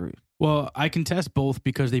run 4.3. Well, I contest both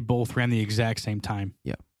because they both ran the exact same time.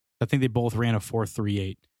 Yeah. I think they both ran a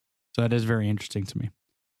 4.38. So that is very interesting to me.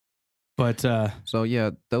 But So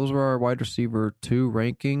yeah, those were our wide receiver 2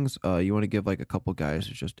 rankings. You want to give like a couple guys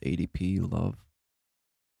who's just ADP love?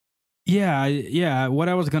 yeah, what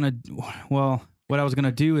I was gonna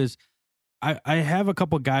do is I have a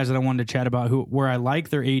couple guys that I wanted to chat about where I like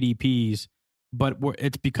their ADPs, but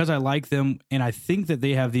it's because I like them and I think that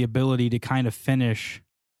they have the ability to kind of finish,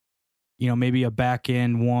 maybe a back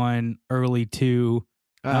end 1, early 2.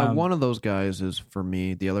 One of those guys is for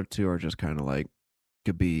me. The other 2 are just kind of like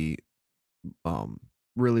could be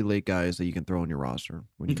really late guys that you can throw in your roster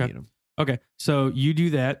when you need them. Okay, so you do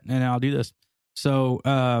that, and I'll do this. So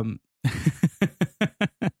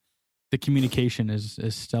the communication is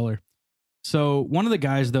stellar. So one of the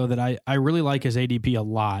guys, though, that I really like his ADP a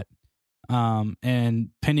lot, and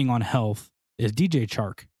pending on health, is DJ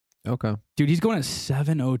Chark. Okay. Dude, he's going at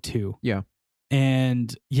 702. Yeah.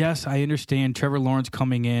 And yes, I understand Trevor Lawrence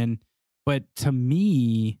coming in, but to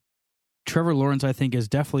me, Trevor Lawrence, I think, is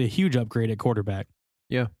definitely a huge upgrade at quarterback.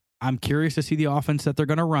 Yeah. I'm curious to see the offense that they're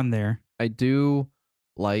going to run there. I do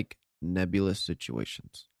like nebulous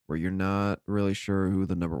situations where you're not really sure who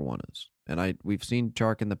the number 1 is. And we've seen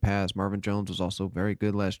Chark in the past. Marvin Jones was also very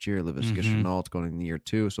good last year. Laviska Shenault's going in year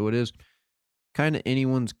 2. So it is kind of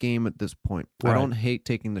anyone's game at this point. Right. I don't hate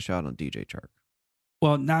taking the shot on DJ Chark.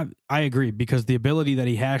 Well, I agree, because the ability that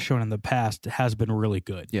he has shown in the past has been really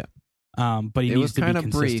good. Yeah. But he It needs was to be kind of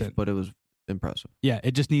consistent. brief, but it was impressive, Yeah,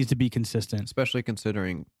 it just needs to be consistent. especially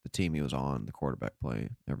considering the team he was on, the quarterback play,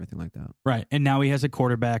 everything like that. Right. And now he has a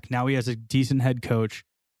quarterback. Now he has a decent head coach.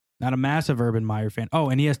 Not a massive Urban Meyer fan. Oh,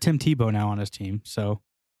 and he has Tim Tebow now on his team. So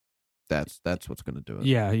That's what's going to do it.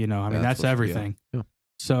 yeah, that's what's- everything. Yeah.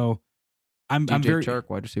 So I'm DJ very Chark,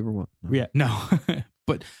 wide receiver 1. No. Yeah, no.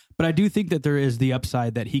 but I do think that there is the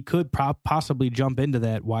upside that he could possibly jump into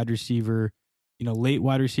that wide receiver, late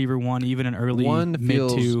wide receiver 1, even an early 1 mid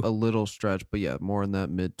feels 2. a little stretch, but yeah, more in that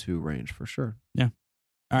mid 2 range for sure. All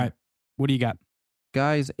right. What do you got?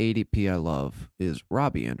 Guy's ADP I love is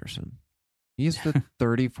Robbie Anderson. He's the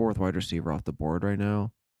 34th wide receiver off the board right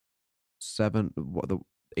now. The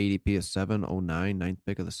ADP is 709, 9th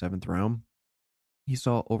pick of the 7th round. He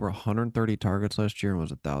saw over 130 targets last year and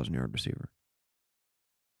was a 1,000-yard receiver.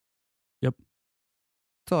 Yep.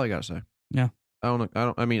 That's all I gotta say. Yeah.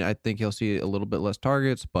 I think he'll see a little bit less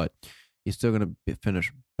targets, but he's still gonna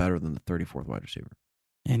finish better than the 34th wide receiver.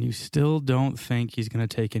 And you still don't think he's going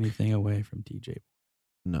to take anything away from DJ?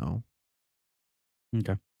 No.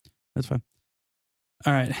 Okay. That's fine.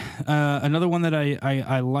 All right. Another one that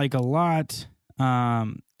I like a lot,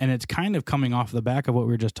 and it's kind of coming off the back of what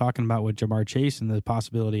we were just talking about with Jamar Chase and the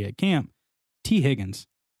possibility at camp, T. Higgins.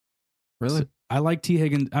 Really? So I like T.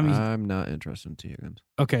 Higgins. I mean, I'm not interested in T. Higgins.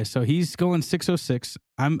 okay, so he's going 606.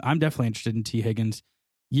 I'm definitely interested in T. Higgins.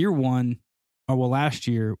 Year 1, last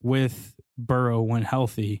year with Burrow when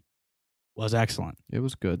healthy was excellent. It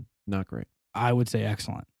was good. Not great. I would say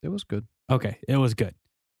excellent. It was good. Okay, it was good.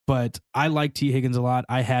 But I like T. Higgins a lot.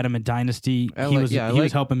 I had him in Dynasty. He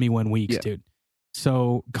was helping me win weeks, dude.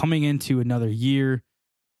 So coming into another year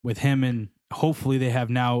with him, and hopefully they have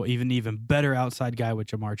now even better outside guy with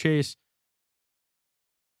Jamar Chase,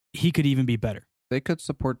 he could even be better. They could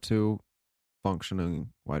support 2 functioning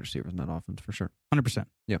wide receivers in that offense for sure. 100%.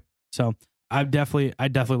 Yeah. So I definitely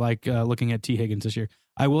like looking at T. Higgins this year.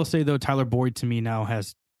 I will say though, Tyler Boyd to me now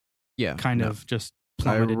has kind of just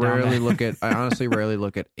plummeted down. I honestly rarely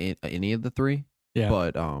look at any of the 3. Yeah.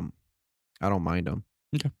 But I don't mind them.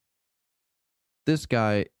 Okay. This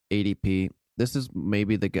guy ADP. This is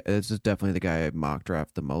definitely the guy I mock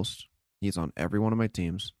draft the most. He's on every one of my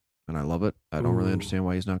teams, and I love it. I don't really understand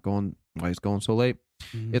why he's going so late.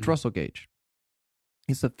 Mm-hmm. It's Russell Gage.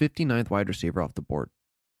 He's the 59th wide receiver off the board,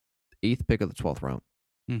 8th pick of the 12th round.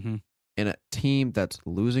 Mm-hmm. In a team that's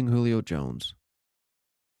losing Julio Jones,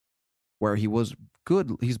 where he was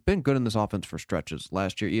good. He's been good in this offense for stretches.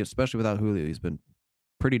 Last year, especially without Julio, he's been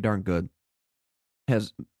pretty darn good.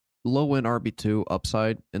 Has low-end RB2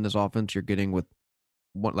 upside in this offense you're getting with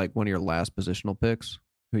one of your last positional picks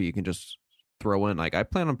who you can just throw in. Like, I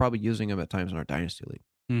plan on probably using him at times in our Dynasty League.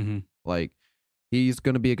 Mm-hmm. Like, he's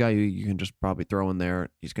going to be a guy who you can just probably throw in there.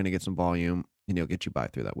 He's going to get some volume, and he'll get you by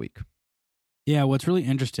through that week. Yeah, what's really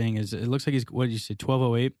interesting is it looks like he's, what did you say,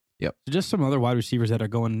 1208? Yep. So just some other wide receivers that are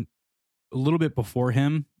going a little bit before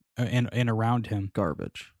him and around him.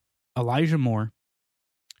 Garbage. Elijah Moore.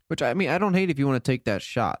 Which, I mean, I don't hate if you want to take that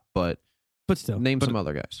shot, but Still. name some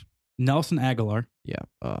other guys. Nelson Aguilar.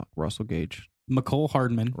 Yeah. Russell Gage. McCole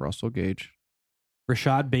Hardman. Russell Gage.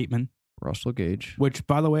 Rashad Bateman. Russell Gage. Which,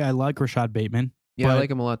 by the way, I like Rashad Bateman. Yeah, I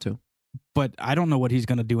like him a lot too. But I don't know what he's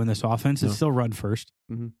going to do in this offense. It's still run first.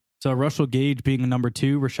 Mm-hmm. So Russell Gage being a number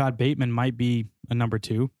 2, Rashad Bateman might be a number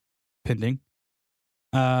 2, pending.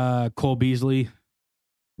 Cole Beasley,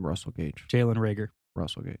 Russell Gage. Jalen Reagor.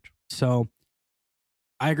 Russell Gage. So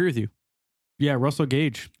I agree with you. Yeah, Russell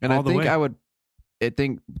Gage. And all I the think way. I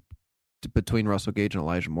think between Russell Gage and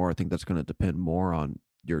Elijah Moore, I think that's going to depend more on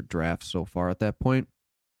your draft so far at that point.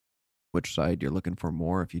 Which side you're looking for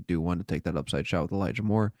more if you do want to take that upside shot with Elijah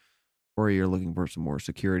Moore, or you're looking for some more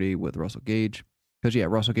security with Russell Gage. Because, yeah,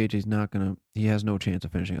 Russell Gage, he has no chance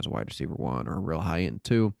of finishing as a wide receiver 1 or a real high end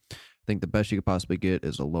 2. I think the best you could possibly get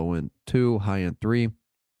is a low end 2, high end 3.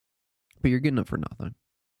 But you're getting it for nothing.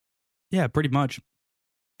 Yeah, pretty much.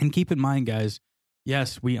 And keep in mind, guys,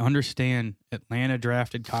 yes, we understand Atlanta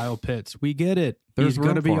drafted Kyle Pitts. We get it. He's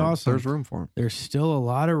going to be awesome. There's room for him. There's still a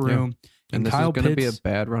lot of room. Yeah. And this Kyle is going to be a Pitts,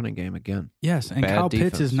 bad running game again. Yes, and Bad Kyle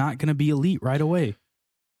defense. Pitts is not going to be elite right away.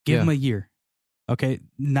 Give him a year. Okay,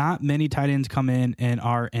 not many tight ends come in and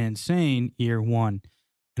are insane year 1.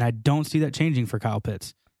 And I don't see that changing for Kyle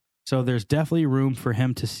Pitts. So there's definitely room for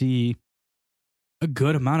him to see a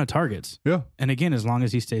good amount of targets. Yeah. And again, as long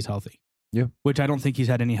as he stays healthy. Yeah. Which I don't think he's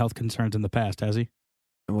had any health concerns in the past, has he?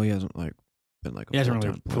 Well, he hasn't been a He hasn't really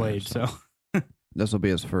full-time player, played, so this will be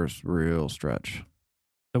his first real stretch.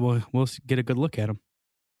 we'll get a good look at him.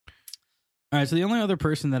 All right, so the only other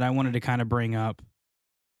person that I wanted to kind of bring up,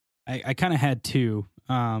 I kind of had 2,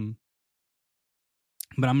 but I'm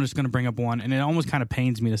just going to bring up one, and it almost kind of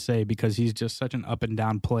pains me to say because he's just such an up and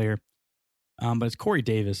down player. But it's Corey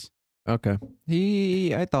Davis. Okay.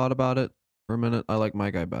 I thought about it for a minute. I like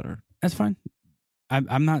my guy better. That's fine.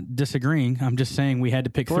 I'm not disagreeing. I'm just saying we had to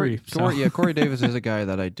pick 3. Corey Davis is a guy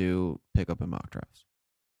that I do pick up in mock drafts.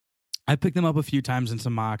 I picked him up a few times in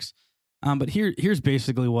some mocks. But here's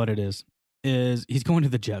basically what it is he's going to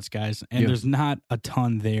the Jets, guys, and there's not a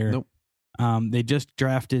ton there. Nope. They just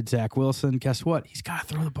drafted Zach Wilson. Guess what? He's got to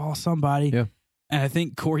throw the ball to somebody. Yeah. And I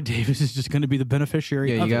think Corey Davis is just going to be the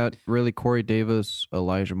beneficiary. Yeah, of you it. got really Corey Davis,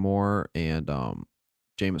 Elijah Moore, and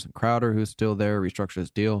Jamison Crowder, who's still there, restructured his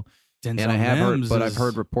deal. Denzel And I have Mims heard, but I've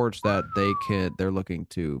heard reports that they're looking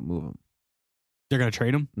to move him. They're going to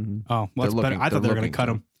trade him? Mm-hmm. Oh, well, that's better. I thought they were going to cut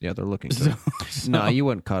him. Yeah, they're looking to. No, you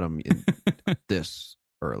wouldn't cut him this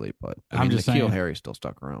early, but I'm just N'Keal saying. Harry's still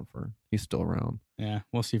stuck around he's still around. Yeah,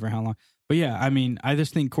 we'll see for how long. But yeah, I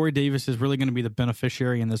just think Corey Davis is really going to be the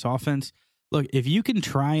beneficiary in this offense. Look, if you can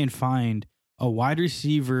try and find a wide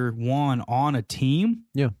receiver 1 on a team,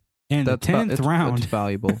 in the 10th round, that's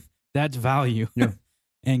valuable. That's value. Yeah.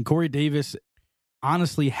 And Corey Davis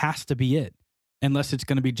honestly has to be it, unless it's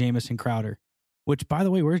going to be Jamison Crowder. Which, by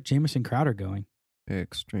the way, where's Jamison Crowder going?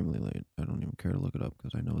 Extremely late. I don't even care to look it up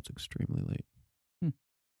because I know it's extremely late.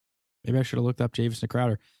 Maybe I should have looked up Jamison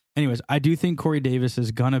Crowder. Anyways, I do think Corey Davis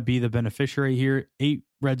is going to be the beneficiary here. 8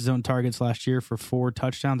 red zone targets last year for 4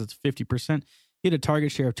 touchdowns. It's 50%. He had a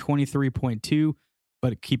target share of 23.2,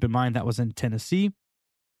 but keep in mind that was in Tennessee,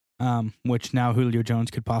 which now Julio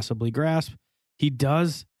Jones could possibly grasp. He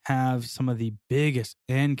does have some of the biggest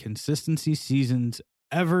inconsistency seasons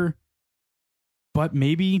ever, but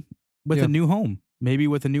maybe with a new home, maybe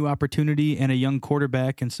with a new opportunity and a young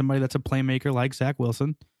quarterback and somebody that's a playmaker like Zach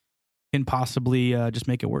Wilson can possibly just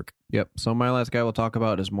make it work. Yep. So my last guy we'll talk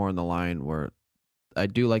about is more in the line where I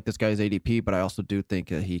do like this guy's ADP, but I also do think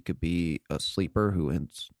that he could be a sleeper who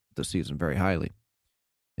ends the season very highly.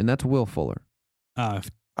 And that's Will Fuller.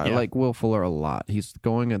 I like Will Fuller a lot. He's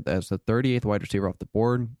going as the 38th wide receiver off the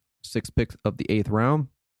board, 6 picks of the 8th round.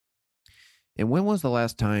 And when was the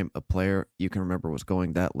last time a player you can remember was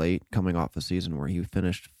going that late, coming off a season where he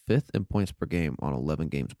finished 5th in points per game on 11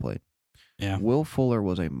 games played? Yeah. Will Fuller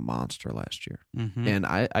was a monster last year. Mm-hmm. And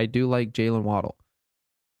I do like Jalen Waddle,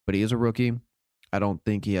 but he is a rookie. I don't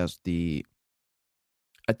think he has I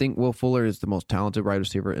think Will Fuller is the most talented wide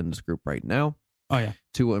receiver in this group right now. Oh, yeah.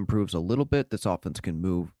 Tua improves a little bit. This offense can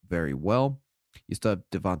move very well. You still have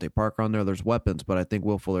Devontae Parker on there. There's weapons, but I think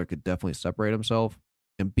Will Fuller could definitely separate himself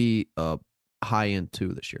and be a high-end 2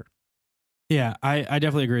 this year. Yeah, I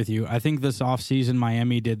definitely agree with you. I think this offseason,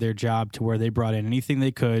 Miami did their job to where they brought in anything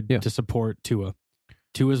they could to support Tua.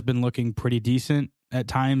 Tua's been looking pretty decent at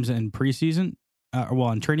times in preseason,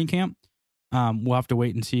 in training camp. We'll have to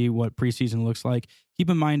wait and see what preseason looks like. Keep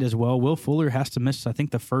in mind as well, Will Fuller has to miss, I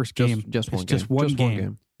think, the first game. Just one game. Just one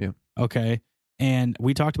game. Yeah. Okay. And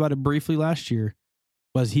we talked about it briefly last year.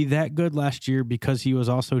 Was he that good last year because he was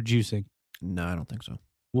also juicing? No, I don't think so.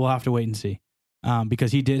 We'll have to wait and see.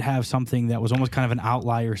 Because he did have something that was almost kind of an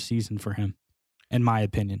outlier season for him, in my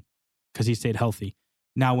opinion, because he stayed healthy.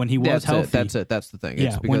 Now, when he was healthy... That's it. That's the thing.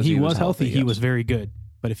 Yeah, when he was healthy, he was very good.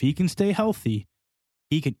 But if he can stay healthy,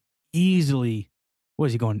 he can easily... What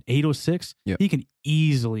is he going, 806? Yeah. He can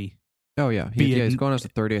easily... Oh, yeah. He's going as the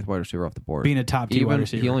 38th wide receiver off the board. Being a top 2 wide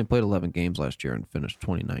receiver. He only played 11 games last year and finished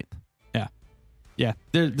 29th. Yeah. Yeah.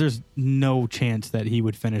 There's no chance that he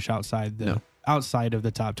would finish outside of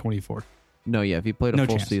the top 24. No, yeah. If he played a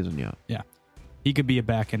full season, yeah. Yeah. He could be a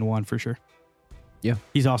back end one for sure. Yeah.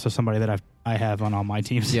 He's also somebody that I have on all my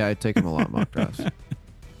teams. Yeah, I take him a lot mock drafts.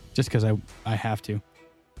 Just because I have to.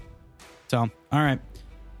 So, all right.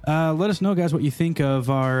 Let us know, guys, what you think of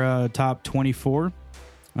our top 24.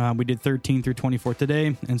 We did 13 through 24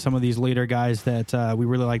 today, and some of these later guys that we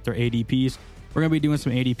really like their ADPs. We're going to be doing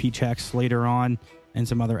some ADP checks later on and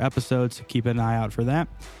some other episodes, so keep an eye out for that.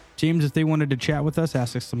 James, if they wanted to chat with us,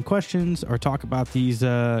 ask us some questions, or talk about these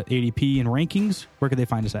ADP and rankings, where could they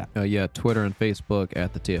find us at? Yeah, Twitter and Facebook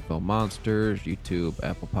at the TFL Monsters, YouTube,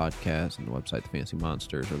 Apple Podcasts, and the website, The Fantasy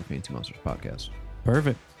Monsters, or The Fantasy Monsters Podcast.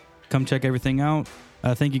 Perfect. Come check everything out.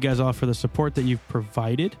 Thank you guys all for the support that you've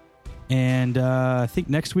provided. And I think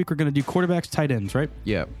next week we're going to do quarterbacks, tight ends, right?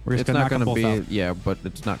 Yeah. We're just going to be out. Yeah, but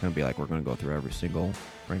it's not going to be like we're going to go through every single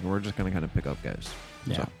ranking. We're just going to kind of pick up guys.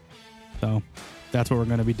 Yeah. So that's what we're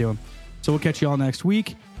going to be doing. So we'll catch you all next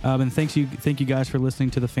week. And thank you guys for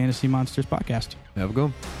listening to the Fantasy Monsters podcast. Have a go.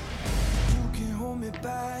 You can hold me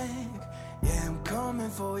back. Yeah, I'm coming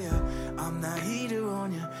for you. I'm not heater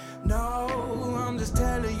on you. No, I'm just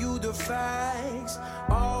telling you the facts.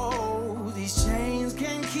 Oh, these chains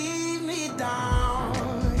can keep me down.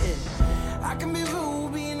 Yeah. I can be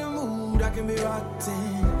rude, be in the mood. I can be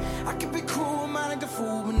rotten. I can be cruel, man, like a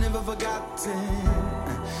fool, but never forgotten.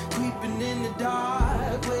 Creeping in the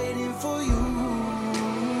dark, waiting for you.